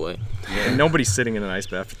 minutes all the way. And nobody's sitting in an ice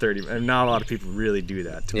bath for 30 minutes. And not a lot of people really do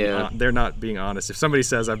that. They're not being honest. If somebody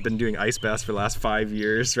says, I've been doing ice baths for the last 5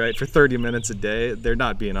 years, right, for 30 minthat a day, they're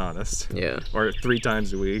not being honest. Yeah. Or 3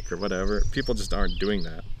 times a week or whatever. People just aren't doing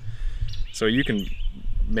that. So you can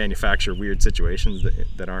manufacture weird situations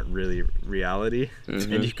that aren't really reality,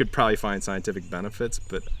 and you could probably find scientific benefits,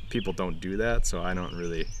 but people don't do that, so I don't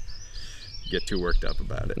really get too worked up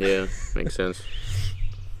about it. Yeah, makes sense.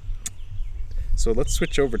 So let's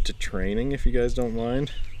switch over to training, if you guys don't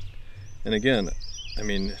mind. And again, I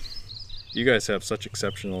mean, you guys have such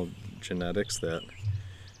exceptional genetics that,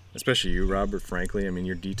 especially you, Robert, frankly, I mean,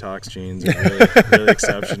 your detox genes are really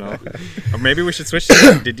exceptional. Or maybe we should switch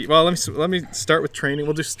to let me start with training.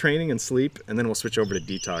 We'll do training and sleep, and then we'll switch over to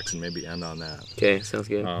detox and maybe end on that. Okay, sounds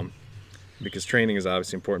good. Because training is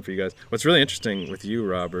obviously important for you guys. What's really interesting with you,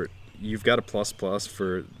 Robert, you've got a plus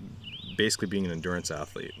for basically being an endurance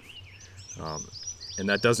athlete. And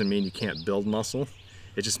that doesn't mean you can't build muscle.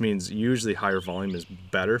 It just means usually higher volume is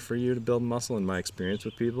better for you to build muscle in my experience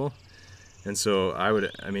with people. And so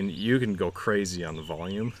you can go crazy on the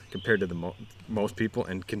volume compared to most people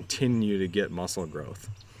and continue to get muscle growth.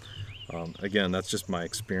 Again, that's just my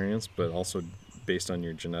experience, but also based on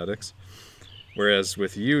your genetics. Whereas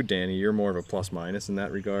with you, Danny, you're more of a plus minus in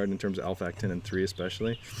that regard in terms of alpha-actinin 3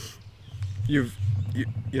 especially. You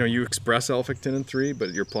express alpha-actinin 3,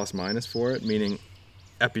 but you're plus minus for it, meaning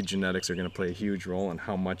epigenetics are going to play a huge role in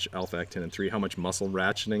how much alpha-actinin 3, how much muscle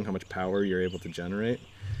ratcheting, how much power you're able to generate.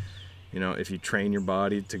 If you train your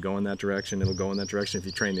body to go in that direction, it'll go in that direction. If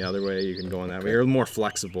you train the other way, you can go in that way. You're more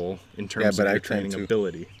flexible in terms of your training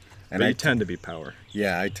ability. But you tend to be power.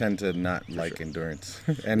 Yeah, I tend to not like endurance.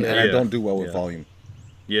 and I don't do well with volume.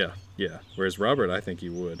 Yeah. Whereas Robert, I think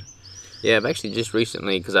you would. Yeah, I've actually just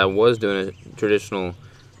recently, because I was doing a traditional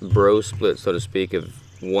bro split, so to speak, of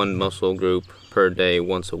one muscle group per day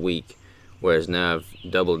once a week, whereas now I've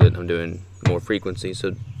doubled it. I'm doing more frequency,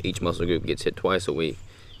 so each muscle group gets hit twice a week.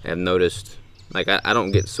 And I've noticed, like, I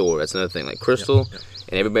don't get sore. That's another thing. Like Crystal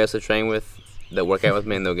and everybody else I train with, they'll work out with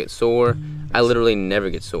me and they'll get sore. I literally never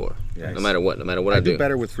get sore, no matter what I do. I do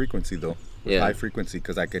better with frequency, though, with high frequency,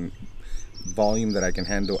 because volume that I can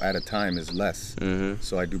handle at a time is less. Mm-hmm.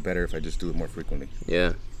 So I do better if I just do it more frequently.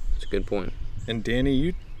 Yeah, that's a good point. And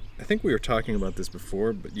Danny, I think we were talking about this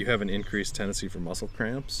before, but you have an increased tendency for muscle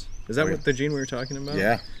cramps. Is that what the gene we were talking about?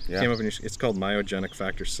 Yeah. Came up it's called myogenic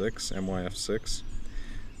factor 6, MYF6.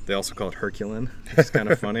 They also call it Herculin. It's kind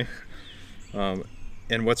of funny.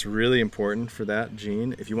 And what's really important for that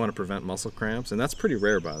gene, if you want to prevent muscle cramps, and that's pretty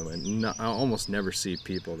rare, by the way. I almost never see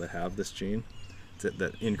people that have this gene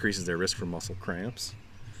that increases their risk for muscle cramps.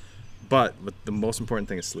 But the most important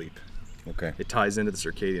thing is sleep. Okay. It ties into the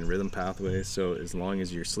circadian rhythm pathway, so as long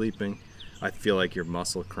as you're sleeping, I feel like your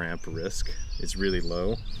muscle cramp risk is really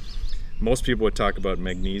low. Most people would talk about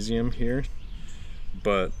magnesium here,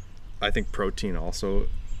 but I think protein also,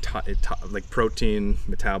 like protein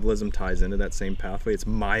metabolism ties into that same pathway. It's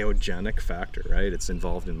myogenic factor, right? It's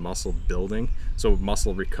involved in muscle building, so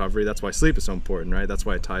muscle recovery. That's why sleep is so important, right? That's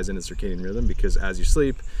why it ties into circadian rhythm, because as you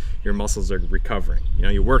sleep, your muscles are recovering.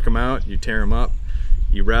 You work them out, you tear them up,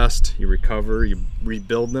 you rest, you recover, you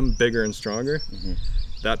rebuild them bigger and stronger. Mm-hmm.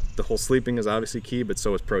 The whole sleeping is obviously key, but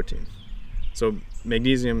so is protein. So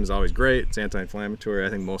magnesium is always great. It's anti-inflammatory. I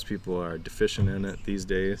think most people are deficient in it these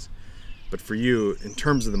days. But for you, in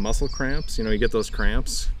terms of the muscle cramps, you get those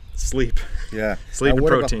cramps, sleep. Yeah. Sleep and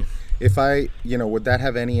protein. If would that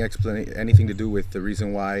have anything to do with the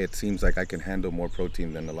reason why it seems like I can handle more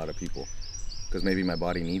protein than a lot of people? Because maybe my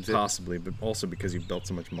body needs it? Possibly, but also because you've built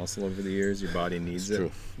so much muscle over the years, your body needs it.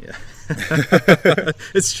 True. Yeah.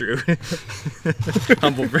 It's true.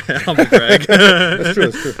 Humble brag. That's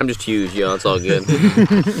true. I'm just huge, y'all. It's all good.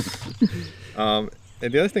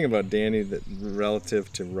 And the other thing about Danny that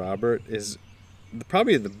relative to Robert is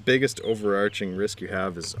probably the biggest overarching risk you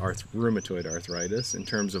have is rheumatoid arthritis in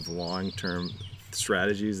terms of long-term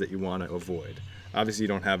strategies that you want to avoid. Obviously, you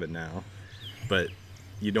don't have it now, but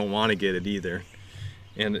you don't want to get it either.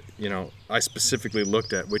 And, I specifically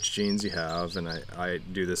looked at which genes you have, and I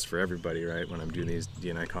do this for everybody, right, when I'm doing these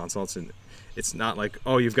DNA consults. And it's not like,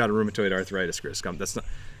 oh, you've got a rheumatoid arthritis risk. That's not.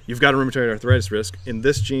 You've got a rheumatoid arthritis risk in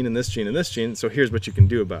this gene, and this gene, and this gene, so here's what you can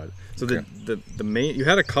do about it. So okay. the main, you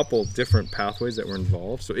had a couple different pathways that were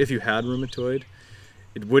involved. So if you had rheumatoid,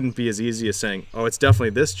 it wouldn't be as easy as saying, oh, it's definitely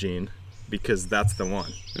this gene, because that's the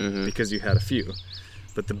one, because you had a few.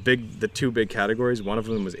 But the two big categories, one of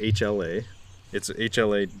them was HLA. It's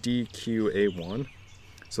HLA-DQA1.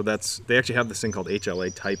 So they actually have this thing called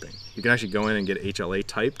HLA typing. You can actually go in and get HLA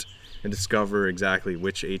typed and discover exactly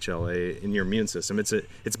which HLA in your immune system. It's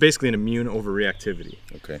basically an immune overreactivity.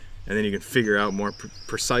 Okay. And then you can figure out more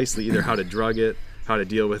precisely either how to drug it, how to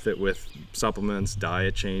deal with it with supplements,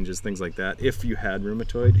 diet changes, things like that. If you had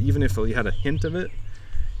rheumatoid, even if you had a hint of it,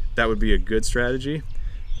 that would be a good strategy.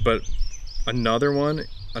 But another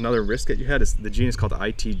risk that you had is the gene is called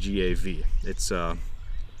ITGAV.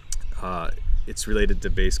 It's related to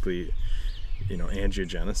basically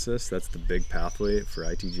angiogenesis. That's the big pathway for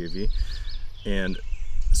ITGAV. And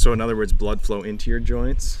so in other words, blood flow into your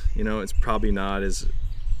joints, it's probably not as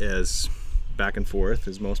back and forth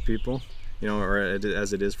as most people, or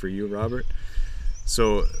as it is for you, Robert.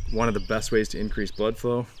 So one of the best ways to increase blood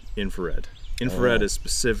flow, infrared. Infrared is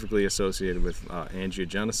specifically associated with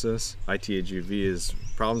angiogenesis. ITGAV is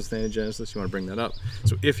problems with angiogenesis. You want to bring that up.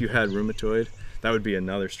 So if you had rheumatoid, that would be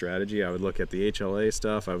another strategy. I would look at the HLA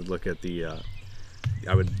stuff. I would look at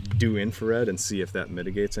I would do infrared and see if that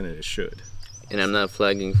mitigates, and it should. And I'm not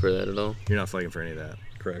flagging for that at all? You're not flagging for any of that.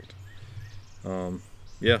 Correct.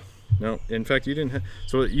 Yeah. No. In fact, you didn't have...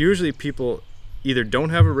 So usually people either don't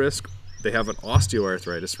have a risk, they have an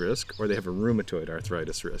osteoarthritis risk, or they have a rheumatoid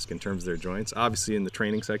arthritis risk in terms of their joints. Obviously, in the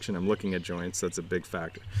training section, I'm looking at joints. That's a big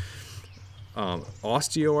factor.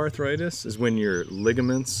 Osteoarthritis is when your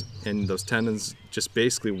ligaments and those tendons just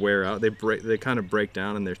basically wear out. They kind of break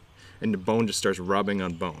down, and the bone just starts rubbing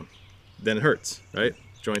on bone. Then it hurts, right?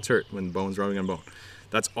 Joints hurt when the bone's rubbing on bone.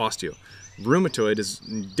 That's osteo. Rheumatoid is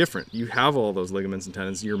different. You have all those ligaments and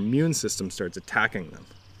tendons. Your immune system starts attacking them.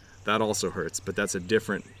 That also hurts, but that's a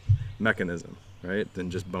different mechanism, right,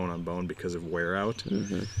 than just bone on bone because of wear out.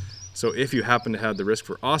 Mm-hmm. So if you happen to have the risk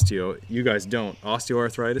for osteo, you guys don't.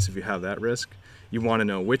 Osteoarthritis, if you have that risk, you want to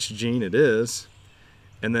know which gene it is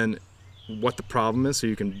and then what the problem is so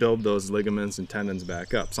you can build those ligaments and tendons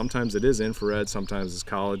back up. Sometimes it is infrared, sometimes it's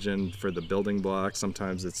collagen for the building blocks,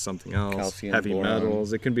 sometimes it's something else, calcium, heavy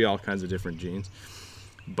metals. It can be all kinds of different genes.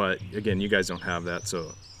 But again, you guys don't have that,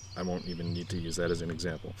 so I won't even need to use that as an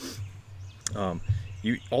example.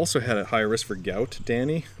 You also had a higher risk for gout,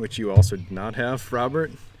 Danny, which you also did not have,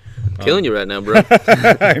 Robert. Killing you right now, bro.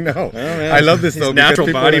 I know. Oh, I love this though. Natural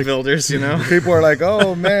bodybuilders, you know. People are like,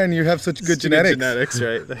 "Oh man, you have such good genetics." Genetics,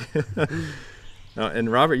 right?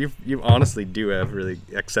 And Robert, you honestly do have really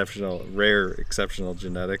rare exceptional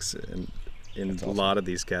genetics in a lot of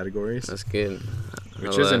these categories. That's good.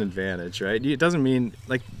 Which is an advantage, right? It doesn't mean,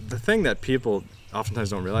 like, the thing that people oftentimes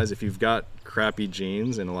don't realize, if you've got crappy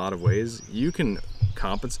genes in a lot of ways, you can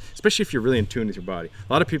compensate, especially if you're really in tune with your body.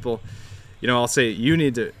 A lot of people, I'll say you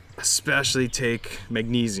need to especially take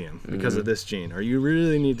magnesium because of this gene, or you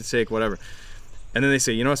really need to take whatever. And then they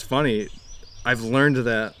say, it's funny, I've learned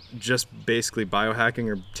that just basically biohacking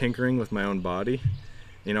or tinkering with my own body.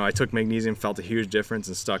 I took magnesium, felt a huge difference,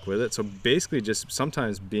 and stuck with it. So basically just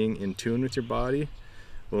sometimes being in tune with your body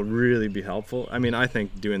will really be helpful. I mean, I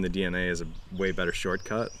think doing the DNA is a way better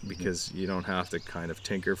shortcut because you don't have to kind of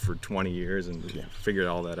tinker for 20 years and figure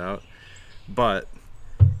all that out. But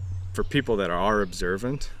for people that are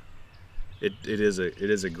observant, it is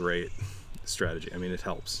a great strategy. I mean, it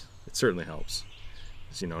helps. It certainly helps,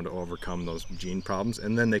 to overcome those gene problems,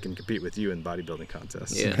 and then they can compete with you in bodybuilding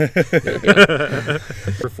contests. Yeah.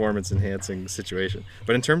 Performance enhancing situation.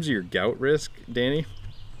 But in terms of your gout risk, Danny,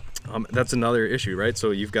 that's another issue, right? So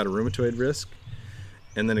you've got a rheumatoid risk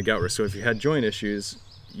and then a gout risk. So if you had joint issues,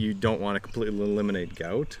 you don't want to completely eliminate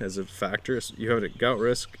gout as a factor. So you have a gout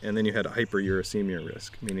risk, and then you had a hyperuricemia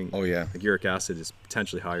risk, meaning like uric acid is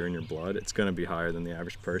potentially higher in your blood. It's going to be higher than the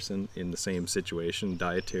average person in the same situation,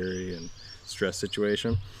 dietary and stress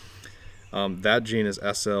situation. That gene is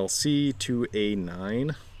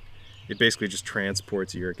SLC2A9. It basically just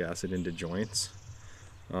transports uric acid into joints.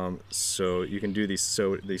 So you can do these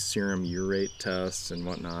serum urate tests and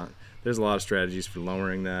whatnot. There's a lot of strategies for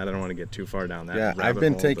lowering that. I don't want to get too far down that rabbit I've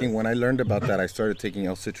been hole, when I learned about that, I started taking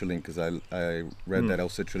L-citrulline because I read that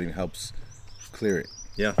L-citrulline helps clear it.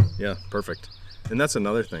 Yeah, perfect. And that's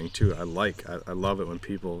another thing too. I love it when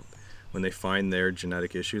people, when they find their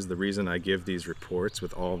genetic issues. The reason I give these reports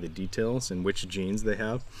with all the details and which genes they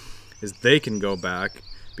have is they can go back,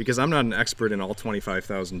 because I'm not an expert in all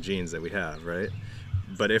 25,000 genes that we have, right?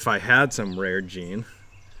 But if I had some rare gene,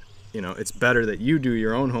 it's better that you do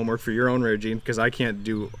your own homework for your own rare gene, because I can't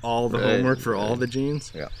do all the homework for all the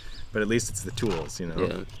genes. Yeah. But at least it's the tools,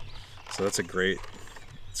 Yeah. So that's a great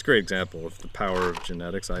example of the power of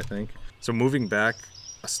genetics, I think. So moving back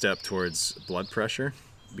a step towards blood pressure,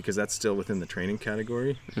 because that's still within the training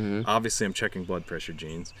category. Obviously, I'm checking blood pressure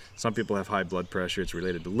genes. Some people have high blood pressure. It's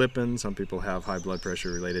related to lipin. Some people have high blood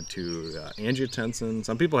pressure related to angiotensin.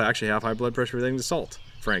 Some people actually have high blood pressure relating to salt,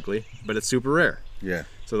 frankly, but it's super rare. Yeah.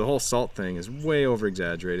 So the whole salt thing is way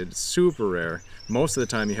over-exaggerated. It's super rare. Most of the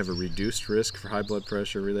time, you have a reduced risk for high blood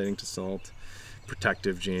pressure relating to salt,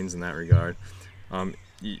 protective genes in that regard.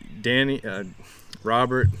 Danny,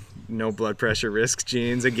 Robert, no blood pressure risk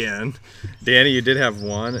genes again. Danny, you did have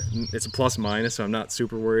one. It's a plus minus, so I'm not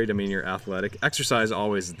super worried. I mean, you're athletic. Exercise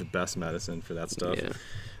always is the best medicine for that stuff. Yeah.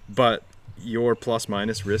 But your plus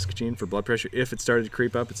minus risk gene for blood pressure, if it started to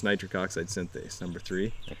creep up, it's nitric oxide synthase, number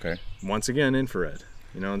 3. Okay. Once again, infrared.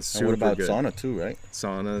 And what about sauna too, right?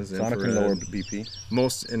 Saunas, sauna infrared. can lower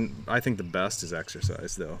BP. And I think the best is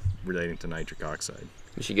exercise, though, relating to nitric oxide.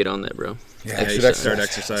 You should get on that, bro. Yeah, you should start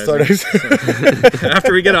exercising.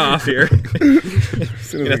 After we get off here, you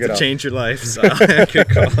have to change your lifestyle. Good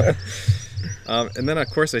call. And then, of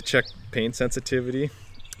course, I checked pain sensitivity.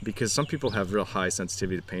 because some people have real high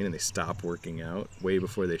sensitivity to pain and they stop working out way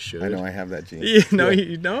before they should. I know I have that gene. Yeah,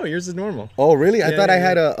 no, yours is normal. Oh, really? I thought I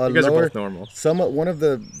had a you guys lower. are both normal. One of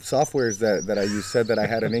the softwares that I used said that I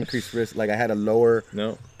had an increased risk, like I had a lower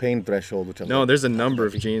pain threshold. Which there's a number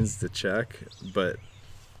of genes to check, but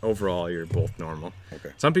overall you're both normal.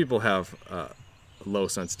 Okay. Some people have low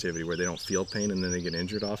sensitivity where they don't feel pain and then they get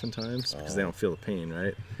injured oftentimes because they don't feel the pain,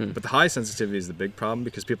 right? But the high sensitivity is the big problem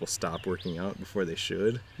because people stop working out before they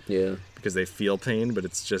should. Yeah. Because they feel pain, but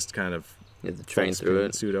it's just kind of you have to train through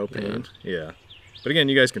it. Pseudo pain. Yeah. But again,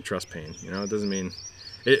 you guys can trust pain. You know, it doesn't mean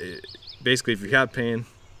basically if you have pain,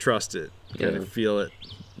 trust it. Kind of feel it.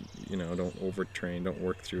 You know, don't overtrain, don't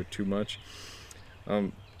work through it too much.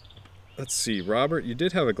 Let's see, Robert, you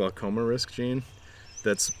did have a glaucoma risk gene.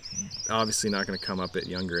 That's obviously not going to come up at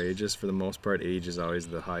younger ages. For the most part, age is always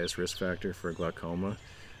the highest risk factor for glaucoma.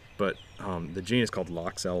 But the gene is called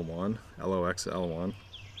LOXL1, LOXL1.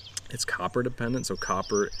 It's copper dependent, so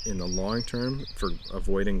copper in the long term for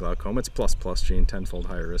avoiding glaucoma. It's plus gene, 10-fold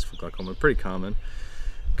higher risk for glaucoma. Pretty common.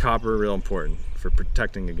 Copper, real important for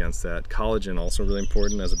protecting against that. Collagen also really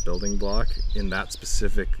important as a building block in that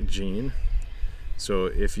specific gene. So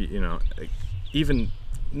if even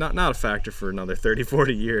not a factor for another 30,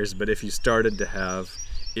 40 years, but if you started to have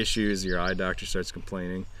issues, your eye doctor starts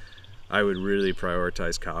complaining, I would really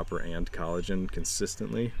prioritize copper and collagen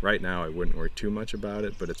consistently. Right now, I wouldn't worry too much about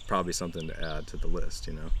it, but it's probably something to add to the list,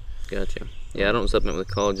 you know. Gotcha. Yeah, I don't supplement with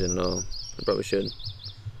collagen at all. I probably should.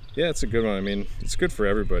 Yeah, it's a good one. I mean, it's good for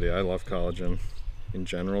everybody. I love collagen in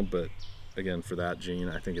general, but again, for that gene,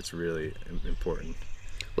 I think it's really important.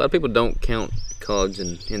 A lot of people don't count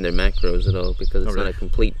collagen in their macros at all because it's not a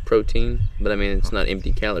complete protein, but I mean, it's not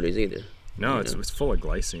empty calories either. No, it's full of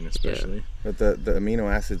glycine especially. Yeah. But the amino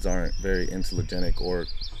acids aren't very insulinogenic or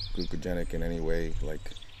glucogenic in any way,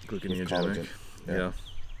 like gluconeogenic. Collagen.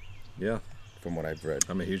 Yeah. From what I've read.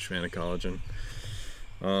 I'm a huge fan of collagen.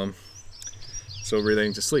 So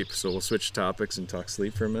relating to sleep. So we'll switch topics and talk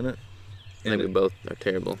sleep for a minute. I think we both are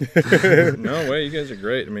terrible. No way, you guys are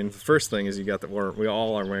great. I mean, the first thing is you got the Oura. We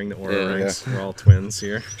all are wearing the Oura rings. Yeah. We're all twins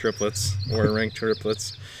here, triplets, Oura ring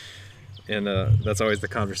triplets. And that's always the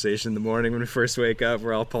conversation in the morning when we first wake up.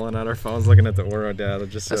 We're all pulling out our phones, looking at the Oura data.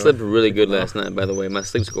 I slept really good last night, by the way. My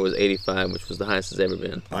sleep score was 85, which was the highest it's ever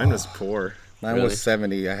been. Mine was poor. Mine was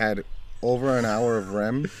 70. I had over an hour of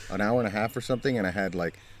REM, an hour and a half or something, and I had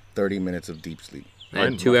like 30 minutes of deep sleep. I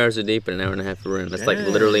had 2 hours of deep and an hour and a half of REM. That's like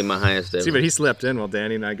literally my highest ever. See, but he slept in while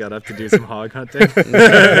Danny and I got up to do some hog hunting.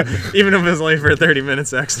 Even if it was only for 30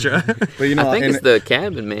 minutes extra. But you know, I think it's the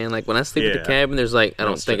cabin, man. Like when I sleep at the cabin, there's like, I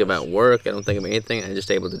don't think about work. I don't think about anything. I'm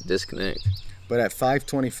just able to disconnect. But at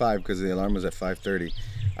 5:25, because the alarm was at 5:30,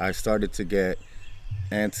 I started to get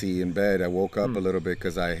antsy in bed. I woke up a little bit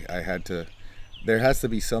because I had to, there has to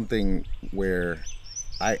be something where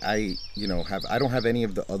I don't have any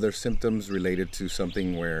of the other symptoms related to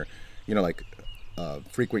something where, like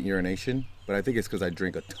frequent urination, but I think it's because I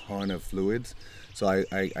drink a ton of fluids. So I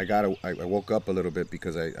woke up a little bit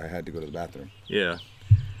because I had to go to the bathroom. Yeah.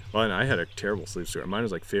 Well, and I had a terrible sleep score. Mine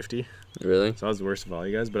was like 50. Really? So I was the worst of all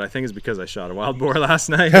you guys, but I think it's because I shot a wild boar last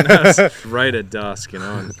night and I was right at dusk, and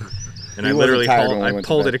I literally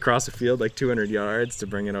pulled it across the field like 200 yards to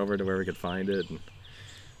bring it over to where we could find it.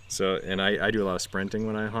 And I do a lot of sprinting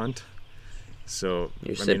when I hunt. So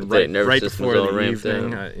right before the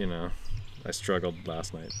evening, I struggled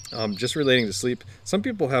last night. Just relating to sleep, some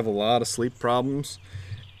people have a lot of sleep problems,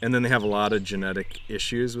 and then they have a lot of genetic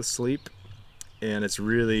issues with sleep, and it's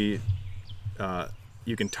really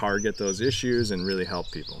you can target those issues and really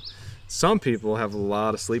help people. Some people have a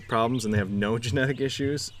lot of sleep problems and they have no genetic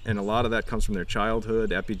issues, and a lot of that comes from their childhood,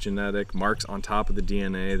 epigenetic, marks on top of the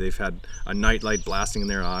DNA. They've had a nightlight blasting in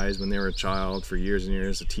their eyes when they were a child for years and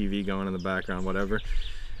years, a TV going in the background, whatever.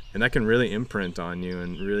 And that can really imprint on you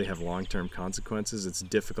and really have long-term consequences. It's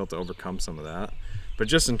difficult to overcome some of that. But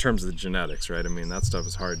just in terms of the genetics, right? I mean, that stuff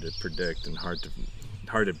is hard to predict and hard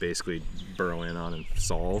to basically burrow in on and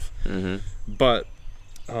solve. Mm-hmm. But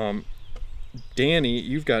Danny,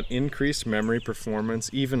 you've got increased memory performance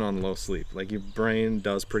even on low sleep. Like your brain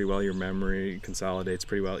does pretty well, your memory consolidates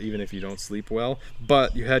pretty well even if you don't sleep well.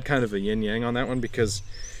 But you had kind of a yin-yang on that one because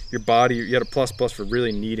your body, you had a plus for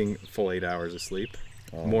really needing full 8 hours of sleep,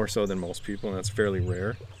 more so than most people, and that's fairly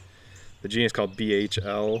rare. The gene is called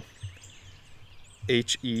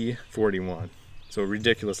BHLHE41. So a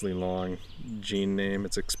ridiculously long gene name.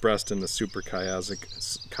 It's expressed in the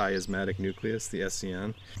suprachiasmatic nucleus, the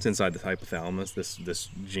SCN. It's inside the hypothalamus, this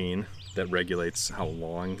gene that regulates how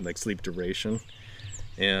long, like sleep duration.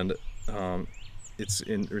 And it's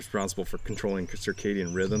responsible for controlling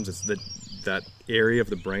circadian rhythms. It's the that area of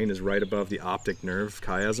the brain is right above the optic nerve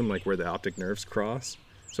chiasm, like where the optic nerves cross.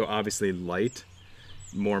 So obviously light,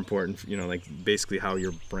 more important, you know, like basically how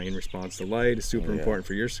your brain responds to light is super important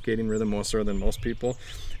for your circadian rhythm, more so than most people.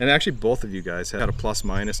 And actually both of you guys had a plus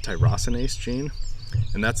minus tyrosinase gene,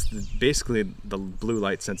 and that's basically the blue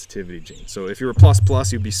light sensitivity gene. So if you were plus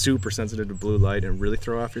plus, you'd be super sensitive to blue light and really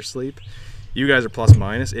throw off your sleep. You guys are plus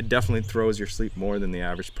minus. It definitely throws your sleep more than the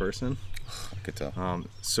average person. I could tell.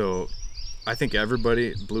 So I think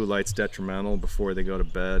everybody, blue light's detrimental before they go to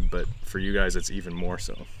bed, but for you guys it's even more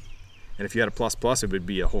so. And if you had a plus plus, it would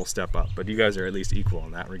be a whole step up, but you guys are at least equal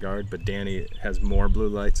in that regard. But Danny has more blue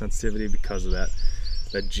light sensitivity because of that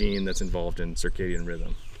gene that's involved in circadian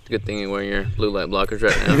rhythm. Good thing you're wearing your blue light blockers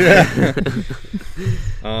right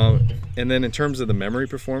now. And then in terms of the memory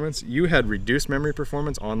performance, you had reduced memory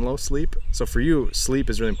performance on low sleep. So for you, sleep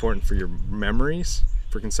is really important for your memories,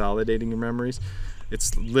 for consolidating your memories.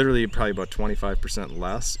 It's literally probably about 25%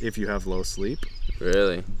 less if you have low sleep.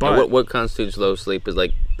 Really? But what constitutes low sleep? Is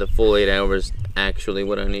like the full 8 hours actually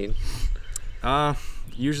what I need?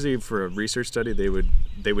 Usually for a research study, they would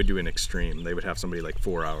do an extreme. They would have somebody like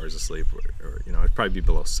 4 hours of sleep, or you know, it'd probably be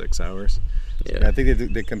below 6 hours. Yeah, I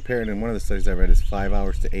think they compared in one of the studies I read is 5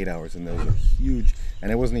 hours to 8 hours, and those are huge.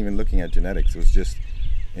 And it wasn't even looking at genetics; it was just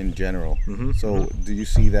in general. So, do you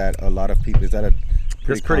see that a lot of people? Is that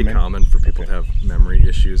pretty common for people to have memory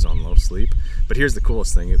issues on low sleep? But here's the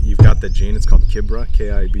coolest thing: you've got that gene. It's called KIBRA,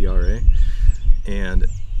 K-I-B-R-A, and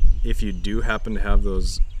if you do happen to have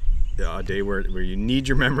those. A day where you need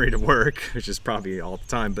your memory to work, which is probably all the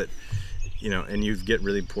time, but you know, and you get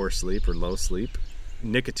really poor sleep or low sleep,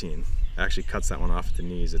 nicotine actually cuts that one off at the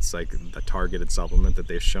knees. It's like a targeted supplement that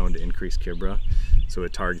they've shown to increase KIBRA, so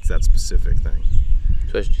it targets that specific thing.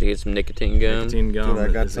 So I should get some nicotine gum. Nicotine gum. Dude,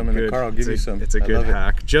 I got some in the car. I'll give you some. It's a good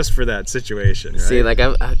hack just for that situation. Right? See, like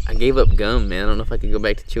I gave up gum, man. I don't know if I could go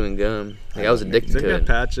back to chewing gum. Like I was addicted to it. They got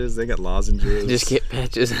patches. They got lozenges. Just get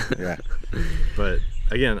patches. Yeah. But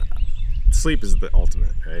again, sleep is the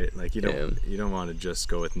ultimate, right? Like you don't want to just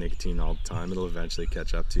go with nicotine all the time. It'll eventually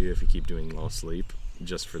catch up to you if you keep doing low sleep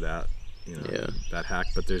just for that, you know, that hack.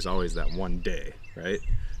 But there's always that one day, right?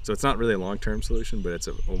 So it's not really a long-term solution, but it's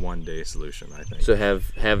a one-day solution, I think. So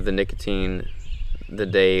have the nicotine the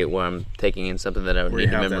day where I'm taking in something that I would need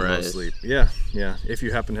to memorize. That low sleep. Yeah. If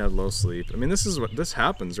you happen to have low sleep, I mean, this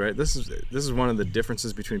happens, right? This is one of the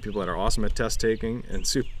differences between people that are awesome at test taking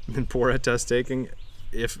and poor at test taking.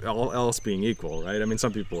 If all else being equal, right? I mean,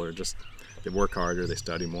 some people are just, they work harder, they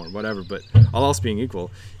study more, whatever, but all else being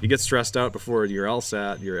equal, you get stressed out before your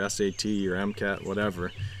LSAT, your SAT, your MCAT,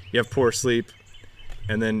 whatever. You have poor sleep,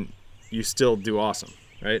 and then you still do awesome,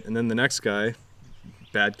 right? And then the next guy,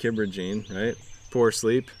 bad KIBRA gene, right? Poor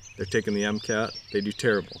sleep, they're taking the MCAT, they do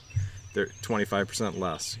terrible. They're 25%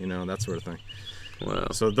 less, you know, that sort of thing. Wow.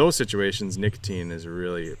 So those situations, nicotine is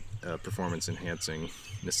really a performance-enhancing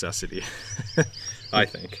necessity, I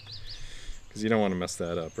think, because you don't want to mess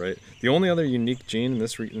that up, right? The only other unique gene in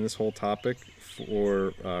this whole topic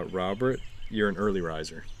for Robert, you're an early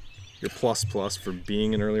riser. You're plus for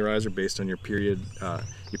being an early riser based on your period,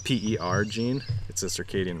 your PER gene. It's a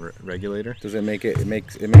circadian regulator. Does it make it? It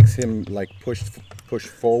makes him like push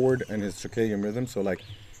forward in his circadian rhythm. So like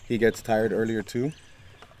he gets tired earlier too,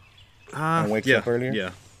 and wakes up earlier.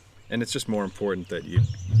 Yeah. And it's just more important that you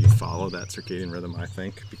follow that circadian rhythm, I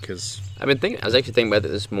think, because I was actually thinking about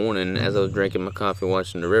that this morning as I was drinking my coffee,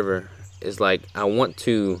 watching the river. It's like I want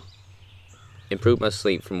to improve my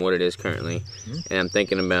sleep from what it is currently, and I'm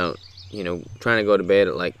thinking about, you know, trying to go to bed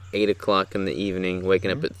at like 8 o'clock in the evening, waking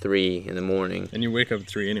up at 3 in the morning. And you wake up at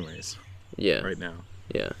 3 anyways. Yeah. Right now.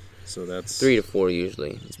 Yeah. So that's 3 to 4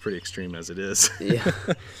 usually. It's pretty extreme as it is. Yeah.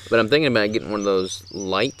 But I'm thinking about getting one of those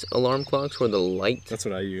light alarm clocks where the light. That's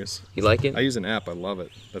what I use. You like it? I use an app. I love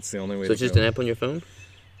it. That's the only way. So it's just an app on your phone?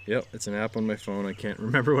 Yep, it's an app on my phone. I can't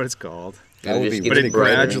remember what it's called. That would be but it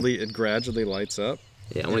gradually lights up.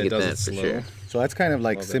 Yeah, I want to get that for sure. So that's kind of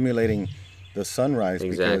like simulating the sunrise.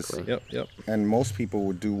 Exactly. Because, Yep. And most people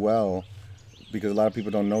would do well, because a lot of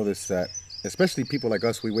people don't know this, that especially people like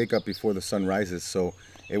us, we wake up before the sun rises. So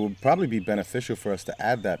it would probably be beneficial for us to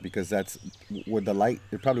add that, because that's with the light,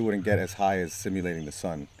 it probably wouldn't get as high as simulating the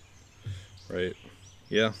sun. Right.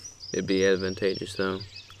 Yeah. It'd be advantageous though,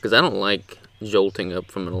 because I don't like jolting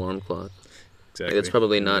up from an alarm clock. Exactly. It's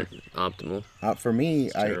probably not optimal. For me,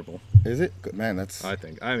 it's terrible. Is it? Man, that's. I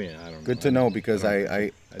don't know. Good to know, because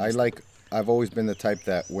I've always been the type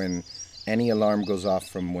that when any alarm goes off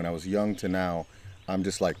from when I was young to now, I'm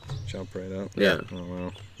just like jump right up. Yeah. Oh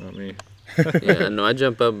well, not me. Yeah, no, I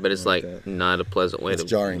jump up, but it's like not a pleasant way to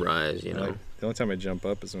jarring. rise, you know. The only time I jump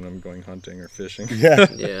up is when I'm going hunting or fishing. Yeah.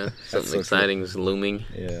 Yeah, so something exciting is looming.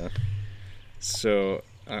 Yeah. So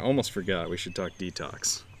I almost forgot we should talk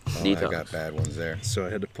detox. Oh, Detox. I got bad ones there. So I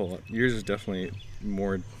had to pull up. Yours is definitely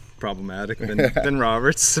more problematic than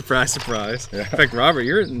Robert's. Surprise, surprise. Yeah. In fact, Robert,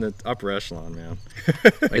 you're in the upper echelon, man.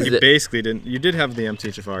 Like Is you it- basically didn't. You did have the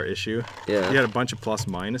MTHFR issue. Yeah. You had a bunch of plus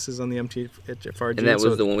minuses on the MTHFR gene. And that was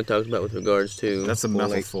so the one we talked about with regards to. That's the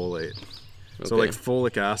folate. methylfolate. So Okay. like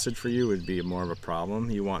folic acid for you would be more of a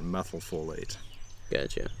problem. You want methylfolate.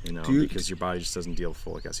 Gotcha. You know, Do you- because your body just doesn't deal with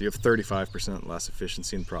folic acid. You have 35% less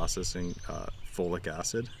efficiency in processing folic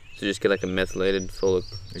acid. So just get like a methylated folic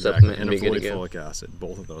Exactly, supplement and and a be good to fully go. folic acid,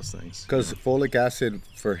 both of those things. Because folic acid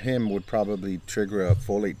for him would probably trigger a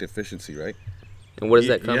folate deficiency, right? And what is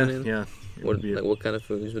that coming in? Yeah, it What, would be like, what kind of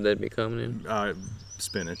foods would that be coming in?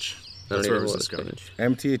 spinach. I don't That's even where it know was what discovered.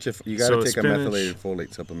 spinach. MTHF, you got to So take spinach- a methylated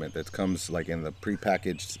folate supplement that comes like in the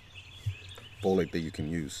prepackaged folate that you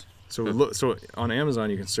can use. So look, so on Amazon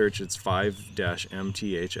you can search it's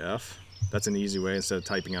 5-MTHF. That's an easy way instead of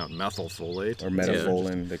typing out methylfolate. Or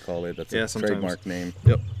metafolin, they call it. That's Yeah, a sometimes. trademark name.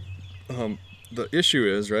 Yep. The issue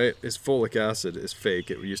is, right, is folic acid is fake.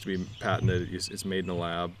 It used to be patented. It's made in a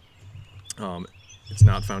lab. It's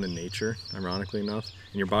not found in nature, ironically enough.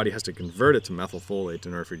 And your body has to convert it to methylfolate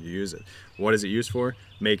in order for you to use it. What is it used for?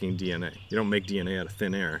 Making DNA. You don't make DNA out of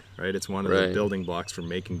thin air, right? It's one of the Right. building blocks for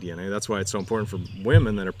making DNA. That's why it's so important for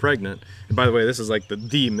women that are pregnant. And by the way, this is like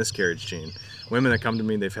the miscarriage gene. Women that come to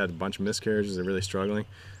me, they've had a bunch of miscarriages, they're really struggling.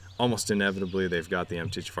 Almost inevitably, they've got the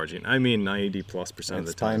MTHFR gene. I mean, 90+% And of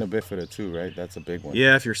the time. spina bifida too, right? That's a big one.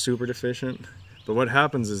 Yeah, if you're super deficient. But what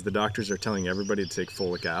happens is the doctors are telling everybody to take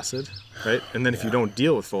folic acid, right? And then if you don't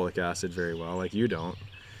deal with folic acid very well, like you don't,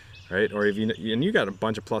 right? Or if you and you got a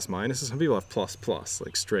bunch of plus minuses. Some people have plus,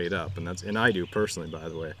 like straight up, and I do personally, by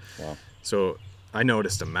the way. Wow. So I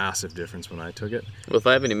noticed a massive difference when I took it. Well, if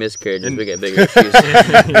I have any miscarriages, And- we get bigger issues.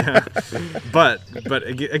 But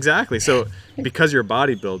exactly. So because you're a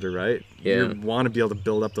bodybuilder, right? Yeah. You want to be able to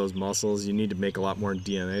build up those muscles. You need to make a lot more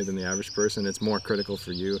DNA than the average person. It's more critical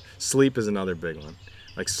for you. Sleep is another big one.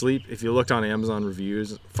 Like sleep, if you looked on Amazon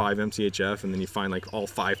reviews, 5-MTHF, and then you find like all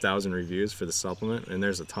 5,000 reviews for the supplement, and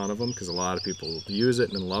there's a ton of them because a lot of people use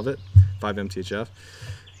it and love it, 5-MTHF.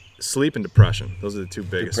 Sleep and depression, those are the two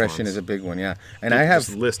biggest Depression ones. is a big one, yeah. And I have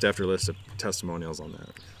Just list after list of testimonials on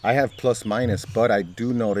that. plus minus, but I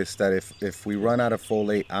do notice that if we run out of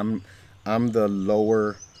folate, I'm the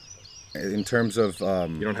lower in terms of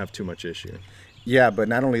You don't have too much issue. yeah, but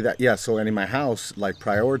not only that, yeah. So and in my house, like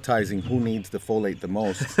prioritizing who needs the folate the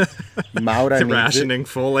most. Maura needs Rationing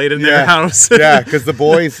folate in it. their house. Yeah, because the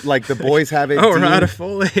boys have it. Oh, we're out Dean, of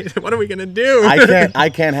folate. What are we gonna do? I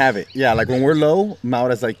can't have it. Yeah, like when we're low,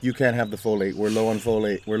 Maura's like, you can't have the folate. We're low on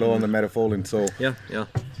folate. We're low on the metafolin. So Yeah.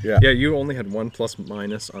 You only had one plus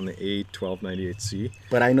minus on the A1298C.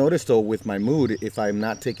 but I noticed though with my mood, if I'm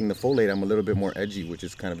not taking the folate, I'm a little bit more edgy, which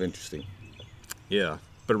is kind of interesting. Yeah.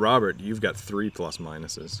 But Robert, you've got 3 plus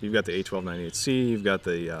minuses. You've got the A1298C. You've got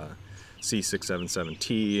the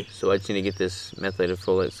C677T. So I just need to get this methylated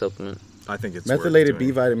folate supplement. I think it's Methylated worth B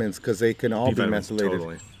doing. vitamins, because they can all B be vitamins, methylated.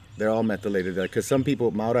 totally. They're all methylated. Because some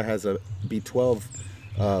people, Maura has a B12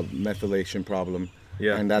 methylation problem.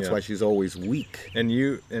 Yeah, And that's yeah. why she's always weak. And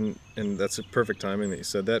you and that's a perfect timing that you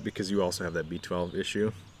said that because you also have that B12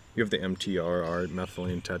 issue. You have the MTRR,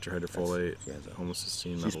 methylene tetrahydrofolate,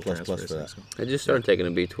 homocysteine She's plus for that. methyltransferase. I just started taking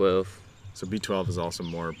a B12. So B12 is also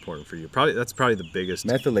more important for you. That's probably the biggest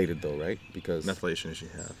Methylated though, right? Because methylation issue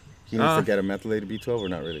you have. he needs to get a methylated B12 or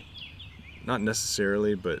not really? Not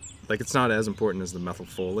necessarily, but like it's not as important as the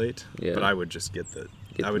methylfolate. Yeah. But I would just get the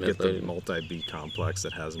methylated. multi-B complex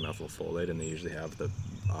that has methylfolate, and they usually have the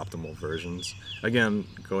optimal versions. Again,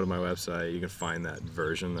 go to my website. You can find that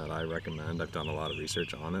version that I recommend. I've done a lot of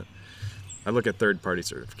research on it. I look at third-party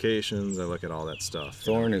certifications. I look at all that stuff.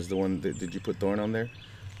 Thorn is the one. Did you put Thorn on there?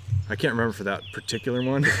 I can't remember for that particular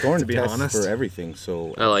one. Thorn to be tests honest. for everything.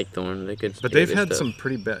 So I like Thorn. They could. But yeah, they've good had stuff. some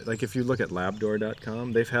pretty bad, like if you look at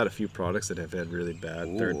labdoor.com, they've had a few products that have had really bad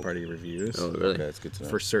Ooh. third-party reviews Oh, really? okay, that's good to know.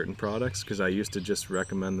 for certain products because I used to just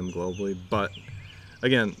recommend them globally. But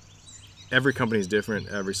again, every company's different,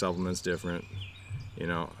 every supplement's different. You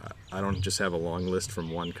know, I don't just have a long list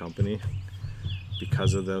from one company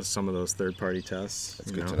because of some of those third-party tests.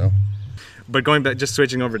 That's you good to know. But going back, just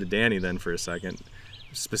switching over to Danny then for a second.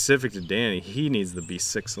 Specific to Danny, he needs the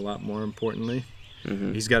B6 a lot more importantly.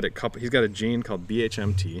 Mm-hmm. He's got a gene called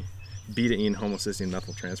BHMT, beta-ene homocysteine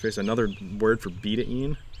methyltransferase. Another word for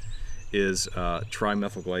beta-ene is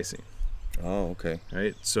trimethylglycine, Oh, okay.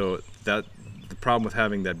 right? So that problem with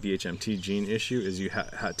having that BHMT gene issue is you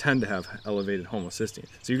tend to have elevated homocysteine.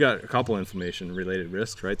 So you've got a couple inflammation-related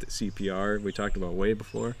risks, right? The CPR we talked about way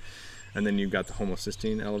before, and then you've got the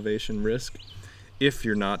homocysteine elevation risk if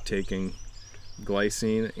you're not taking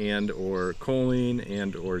glycine and or choline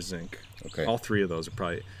and or zinc. Okay. All three of those are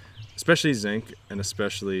probably, especially zinc and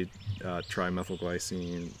especially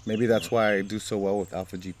trimethylglycine. Maybe that's why I do so well with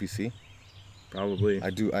alpha GPC. Probably.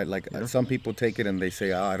 Some people take it and they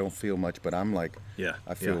say, I don't feel much, but I'm like, yeah,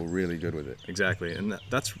 I feel really good with it. Exactly. And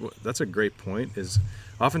that's a great point, is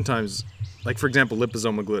oftentimes, like for example,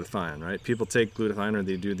 liposomal glutathione, right? People take glutathione or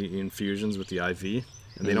they do the infusions with the IV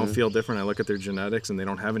and they don't feel different. I look at their genetics and they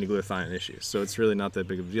don't have any glutathione issues. So it's really not that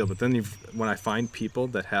big of a deal. But then when I find people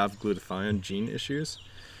that have glutathione gene issues,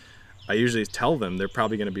 I usually tell them they're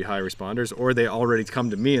probably going to be high responders, or they already come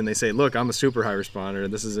to me and they say, look, I'm a super high responder.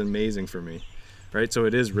 This is amazing for me, right? So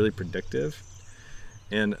it is really predictive.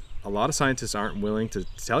 And a lot of scientists aren't willing to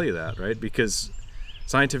tell you that, right? Because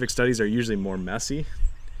scientific studies are usually more messy.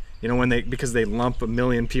 You know, because they lump a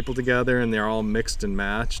million people together and they're all mixed and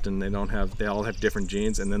matched and they all have different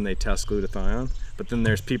genes, and then they test glutathione. But then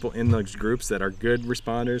there's people in those groups that are good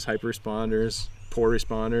responders, hyper responders, poor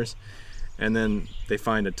responders, and then they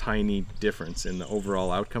find a tiny difference in the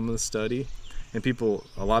overall outcome of the study. And people,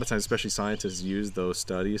 a lot of times, especially scientists, use those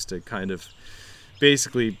studies to kind of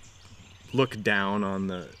basically look down on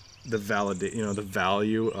the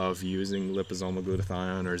value of using liposomal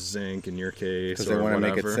glutathione or zinc in your case, because they want to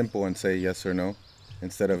make it simple and say yes or no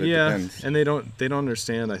instead of it depends. And they don't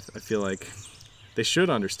understand. I feel like they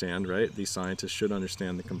should understand, right? These scientists should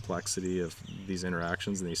understand the complexity of these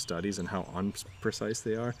interactions and these studies and how unprecise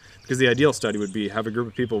they are. Because the ideal study would be have a group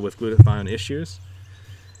of people with glutathione issues,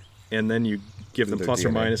 and then you give them plus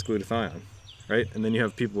or minus glutathione. Right? And then you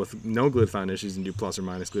have people with no glutathione issues and do plus or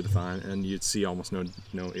minus glutathione, and you'd see almost no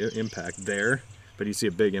impact there, but you see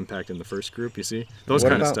a big impact in the first group. You see, those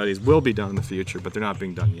kind of studies will be done in the future, but they're not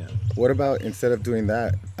being done yet. What about, instead of doing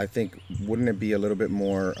that, I think, wouldn't it be a little bit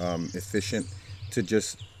more efficient to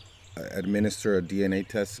just administer a DNA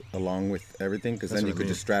test along with everything? Because then you could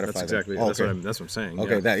just stratify that's exactly them. that's what I'm saying.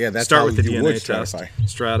 Okay, that's start how with the you DNA would test,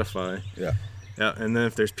 stratify. Yeah, and then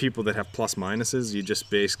if there's people that have plus minuses, you just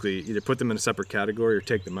basically either put them in a separate category or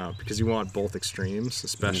take them out, because you want both extremes,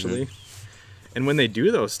 especially. And when they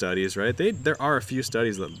do those studies, right, there are a few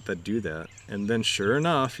studies that do that, and then sure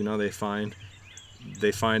enough, they find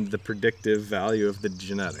the predictive value of the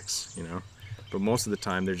genetics, But most of the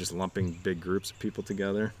time, they're just lumping big groups of people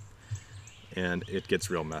together, and it gets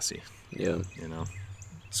real messy. Yeah.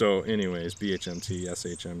 So anyways, BHMT,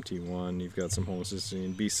 SHMT1, you've got some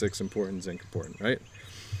homocysteine, B6 important, zinc important, right?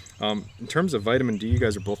 In terms of vitamin D, you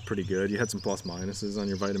guys are both pretty good. You had some plus minuses on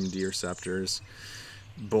your vitamin D receptors.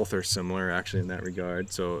 Both are similar actually in that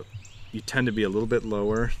regard. So you tend to be a little bit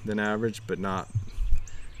lower than average, but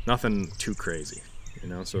nothing too crazy,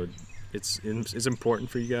 So it's important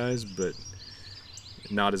for you guys, but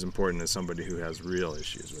not as important as somebody who has real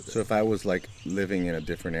issues with it. So if I was like living in a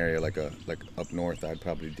different area, like up north, I'd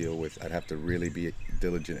have to really be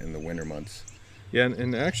diligent in the winter months. Yeah,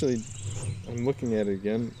 and actually, I'm looking at it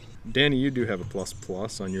again. Danny, you do have a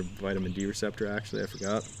plus on your vitamin D receptor, actually, I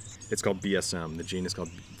forgot. It's called BSM. The gene is called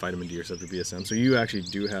vitamin D receptor BSM. So you actually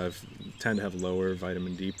tend to have lower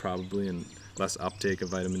vitamin D probably, and less uptake of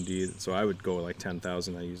vitamin D. So I would go like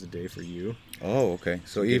 10,000 IUs a day for you. Oh, okay.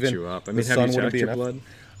 So even get you up. I mean, have you checked your blood?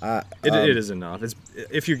 It is enough. It's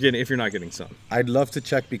if you're not getting sun. I'd love to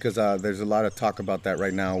check, because there's a lot of talk about that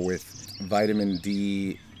right now with vitamin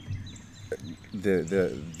D.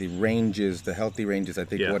 The ranges, the healthy ranges. I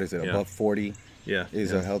think what is it, above 40?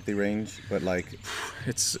 Is a healthy range, but like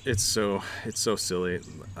it's so silly.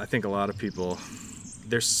 I think a lot of people,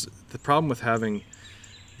 there's the problem with having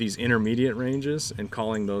these intermediate ranges and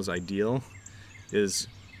calling those ideal is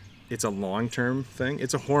it's a long-term thing.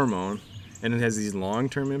 It's a hormone, and it has these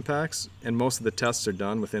long-term impacts, and most of the tests are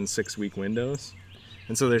done within 6-week windows.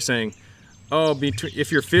 And so they're saying,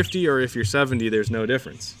 if you're 50 or if you're 70, there's no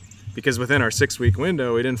difference. Because within our 6-week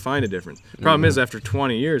window, we didn't find a difference. The problem is, after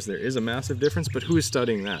 20 years, there is a massive difference, but who is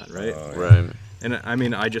studying that, right? Right. And I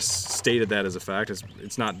mean, I just stated that as a fact.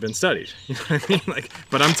 It's not been studied. You know what I mean?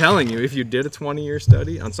 But I'm telling you, if you did a 20-year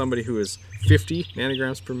study on somebody who is 50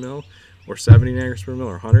 nanograms per mil or 70 nanograms per mil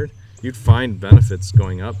or 100, you'd find benefits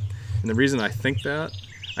going up. And the reason I think that,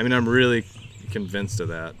 I'm really convinced of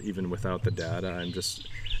that, even without the data.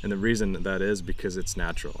 And the reason that is because it's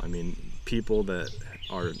natural. I mean, people that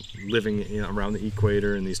are living around the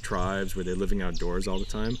equator in these tribes where they're living outdoors all the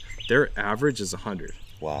time, their average is 100.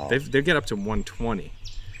 Wow. They get up to 120.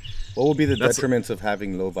 What would be the detriments of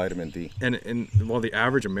having low vitamin D? And the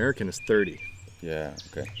average American is 30. Yeah.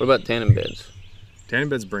 Okay. What about tanning beds? Tanning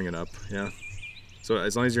beds bring it up, yeah. So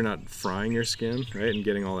as long as you're not frying your skin, right, and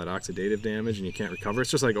getting all that oxidative damage and you can't recover,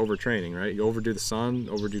 it's just like overtraining, right? You overdo the sun,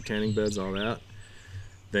 overdo tanning beds, all that,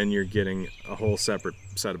 then you're getting a whole separate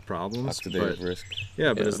set of problems. Oxidative risk.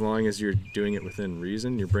 Yeah, but as long as you're doing it within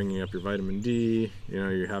reason, you're bringing up your vitamin D,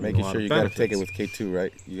 you're having making a lot sure of you benefits. got to take it with K2,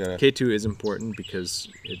 right? You gotta. K2 is important because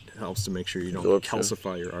it helps to make sure you don't Absorption.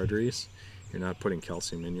 calcify your arteries. You're not putting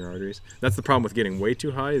calcium in your arteries. That's the problem with getting way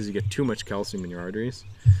too high, is you get too much calcium in your arteries.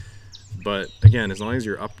 But again, as long as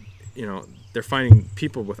you're up, they're finding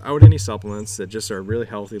people without any supplements that just are really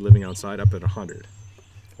healthy living outside up at 100,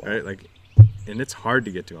 right? Like, and it's hard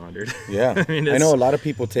to get to 100. Yeah. I know a lot of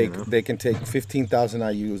people they can take 15,000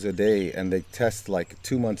 IUs a day and they test like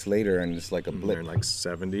 2 months later and it's like a blip. They're like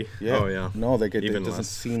 70. Yeah. Oh yeah. No, it Even doesn't less.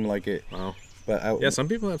 seem like it. Wow. But yeah, some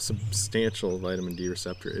people have substantial vitamin D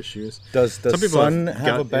receptor issues. Does the some people sun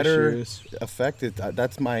have a gut better issues. effect?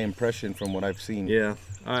 That's my impression from what I've seen. Yeah,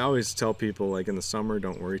 I always tell people, like, in the summer,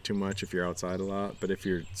 don't worry too much if you're outside a lot. But if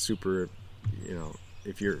you're super,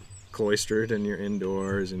 if you're cloistered and you're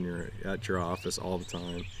indoors and you're at your office all the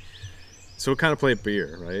time, so kind of play it by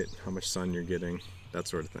ear, right? How much sun you're getting, that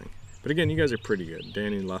sort of thing. But again, you guys are pretty good.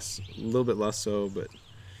 Danny a little bit less so, but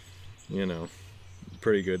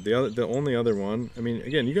pretty good. The only other one, I mean,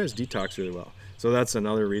 again, you guys detox really well. So that's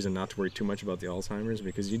another reason not to worry too much about the Alzheimer's,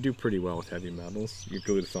 because you do pretty well with heavy metals. Your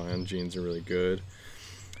glutathione genes are really good.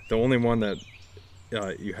 The only one that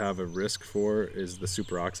you have a risk for is the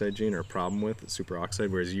superoxide gene, or a problem with superoxide,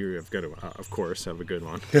 whereas you have got to, of course, have a good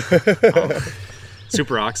one.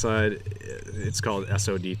 Superoxide, it's called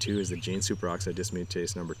SOD2, is the gene, superoxide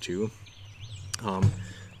dismutase number 2.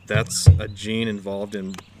 That's a gene involved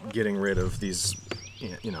in getting rid of these,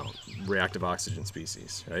 reactive oxygen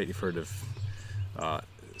species, right? You've heard of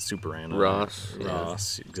superannual.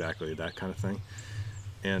 Ross, exactly, that kind of thing.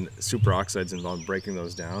 And superoxide's involved in breaking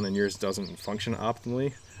those down, and yours doesn't function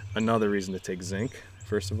optimally. Another reason to take zinc,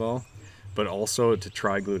 first of all, but also to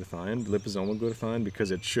try glutathione, liposomal glutathione,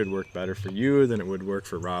 because it should work better for you than it would work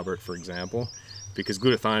for Robert, for example, because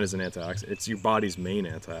glutathione is an antioxidant. It's your body's main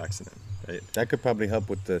antioxidant, right? That could probably help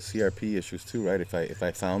with the CRP issues too, right? If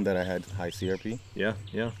I found that I had high CRP. Yeah,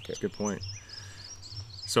 that's a good point.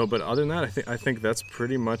 So, but other than that, I think that's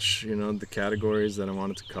pretty much, the categories that I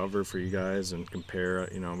wanted to cover for you guys and compare.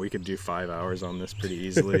 We could do 5 hours on this pretty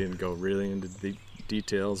easily and go really into the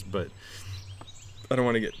details, but I don't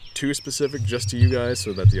want to get too specific just to you guys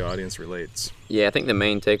so that the audience relates. Yeah, I think the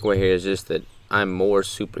main takeaway here is just that I'm more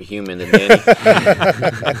superhuman than Danny.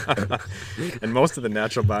 And most of the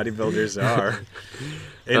natural bodybuilders are,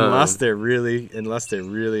 unless they're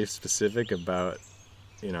really specific about,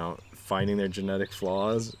 finding their genetic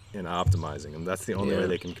flaws and optimizing them. That's the only way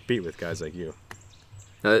they can compete with guys like you.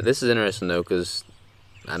 Now, this is interesting though, because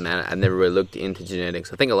I never really looked into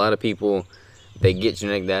genetics. I think a lot of people, they get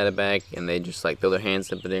genetic data back and they just like throw their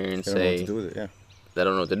hands up in there and say they don't know what to do with it. Yeah. They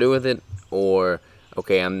don't know what to do with it, or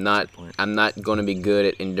okay, I'm not going to be good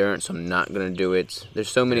at endurance, so I'm not going to do it. There's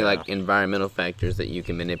so many like environmental factors that you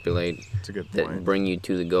can manipulate. That's a good that point. Bring you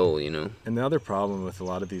to the goal, And the other problem with a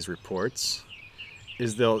lot of these reports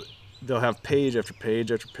is they'll have page after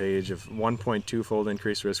page after page of 1.2-fold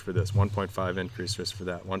increased risk for this, 1.5 increased risk for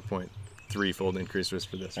that, 1.3-fold increased risk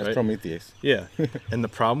for this, That's right? Prometheus. Yeah. And the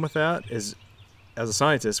problem with that is, as a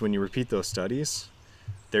scientist, when you repeat those studies,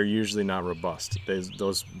 they're usually not robust.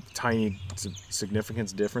 Those tiny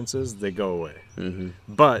significance differences, they go away. Mm-hmm.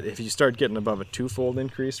 But if you start getting above a 2-fold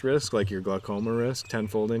increased risk, like your glaucoma risk,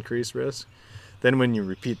 10-fold increased risk, then when you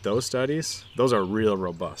repeat those studies, those are real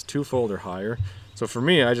robust, 2-fold or higher. So for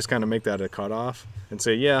me, I just kind of make that a cutoff and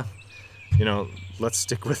say, let's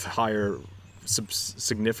stick with higher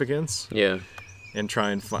significance. Yeah. And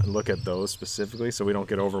try and look at those specifically so we don't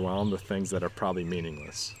get overwhelmed with things that are probably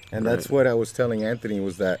meaningless. And that's what I was telling Anthony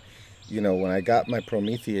was that, when I got my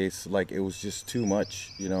Prometheus, like it was just too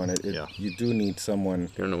much, and you do need someone you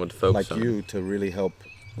don't know what to focus like on. you to really help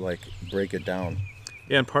like break it down.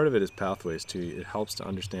 Yeah, and part of it is pathways too. It helps to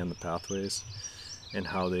understand the pathways and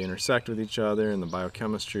how they intersect with each other and the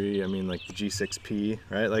biochemistry. I mean, like the G6P,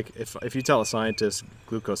 right? Like if you tell a scientist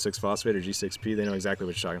glucose 6-phosphate or G6P, they know exactly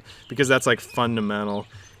what you're talking about, because that's like fundamental.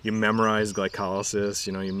 You memorize glycolysis,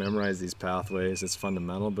 you memorize these pathways. It's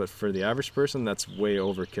fundamental, but for the average person, that's way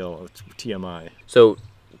overkill. It's TMI. So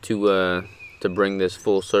to bring this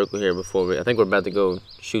full circle here before I think we're about to go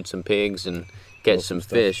shoot some pigs and catch some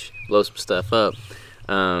fish, blow some stuff up.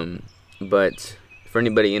 But for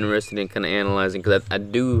anybody interested in kind of analyzing, because I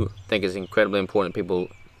do think it's incredibly important people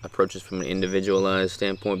approach this from an individualized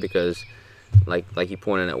standpoint, because like you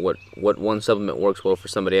pointed out, what one supplement works well for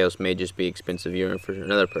somebody else may just be expensive urine for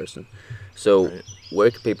another person. So Right.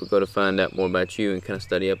 where can people go to find out more about you and kind of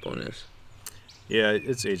study up on this? Yeah,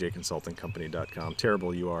 it's ajconsultingcompany.com. Terrible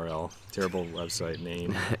URL, terrible website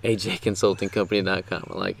name. ajconsultingcompany.com.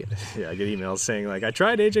 I like it. Yeah, I get emails saying like, I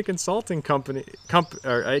tried AJ Consulting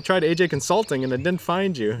or I tried AJ Consulting and I didn't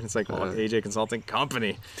find you. It's like, well, AJ Consulting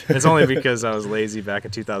Company. And it's only because I was lazy back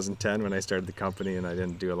in 2010 when I started the company, and I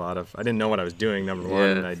didn't know what I was doing, number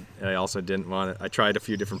one, Yeah. and I also didn't want it. I tried a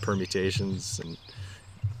few different permutations, and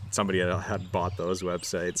somebody had bought those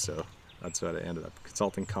websites, so that's what I ended up.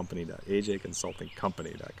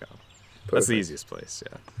 ajconsultingcompany.com. That's the easiest place,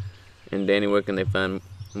 yeah. And Danny, where can they find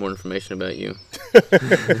more information about you?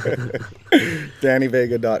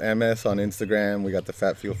 DannyVega.ms on Instagram. We got the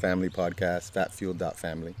Fat Fuel Family podcast,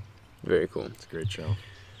 fatfuel.family. Very cool. It's a great show.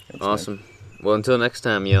 Thanks, Awesome. man. Well, until next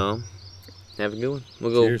time, y'all. Have a good one.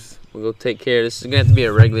 Cheers. We'll go take care. This is gonna have to be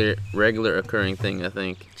a regular occurring thing, I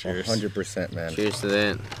think. Cheers. 100%, man. Cheers to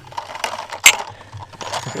that.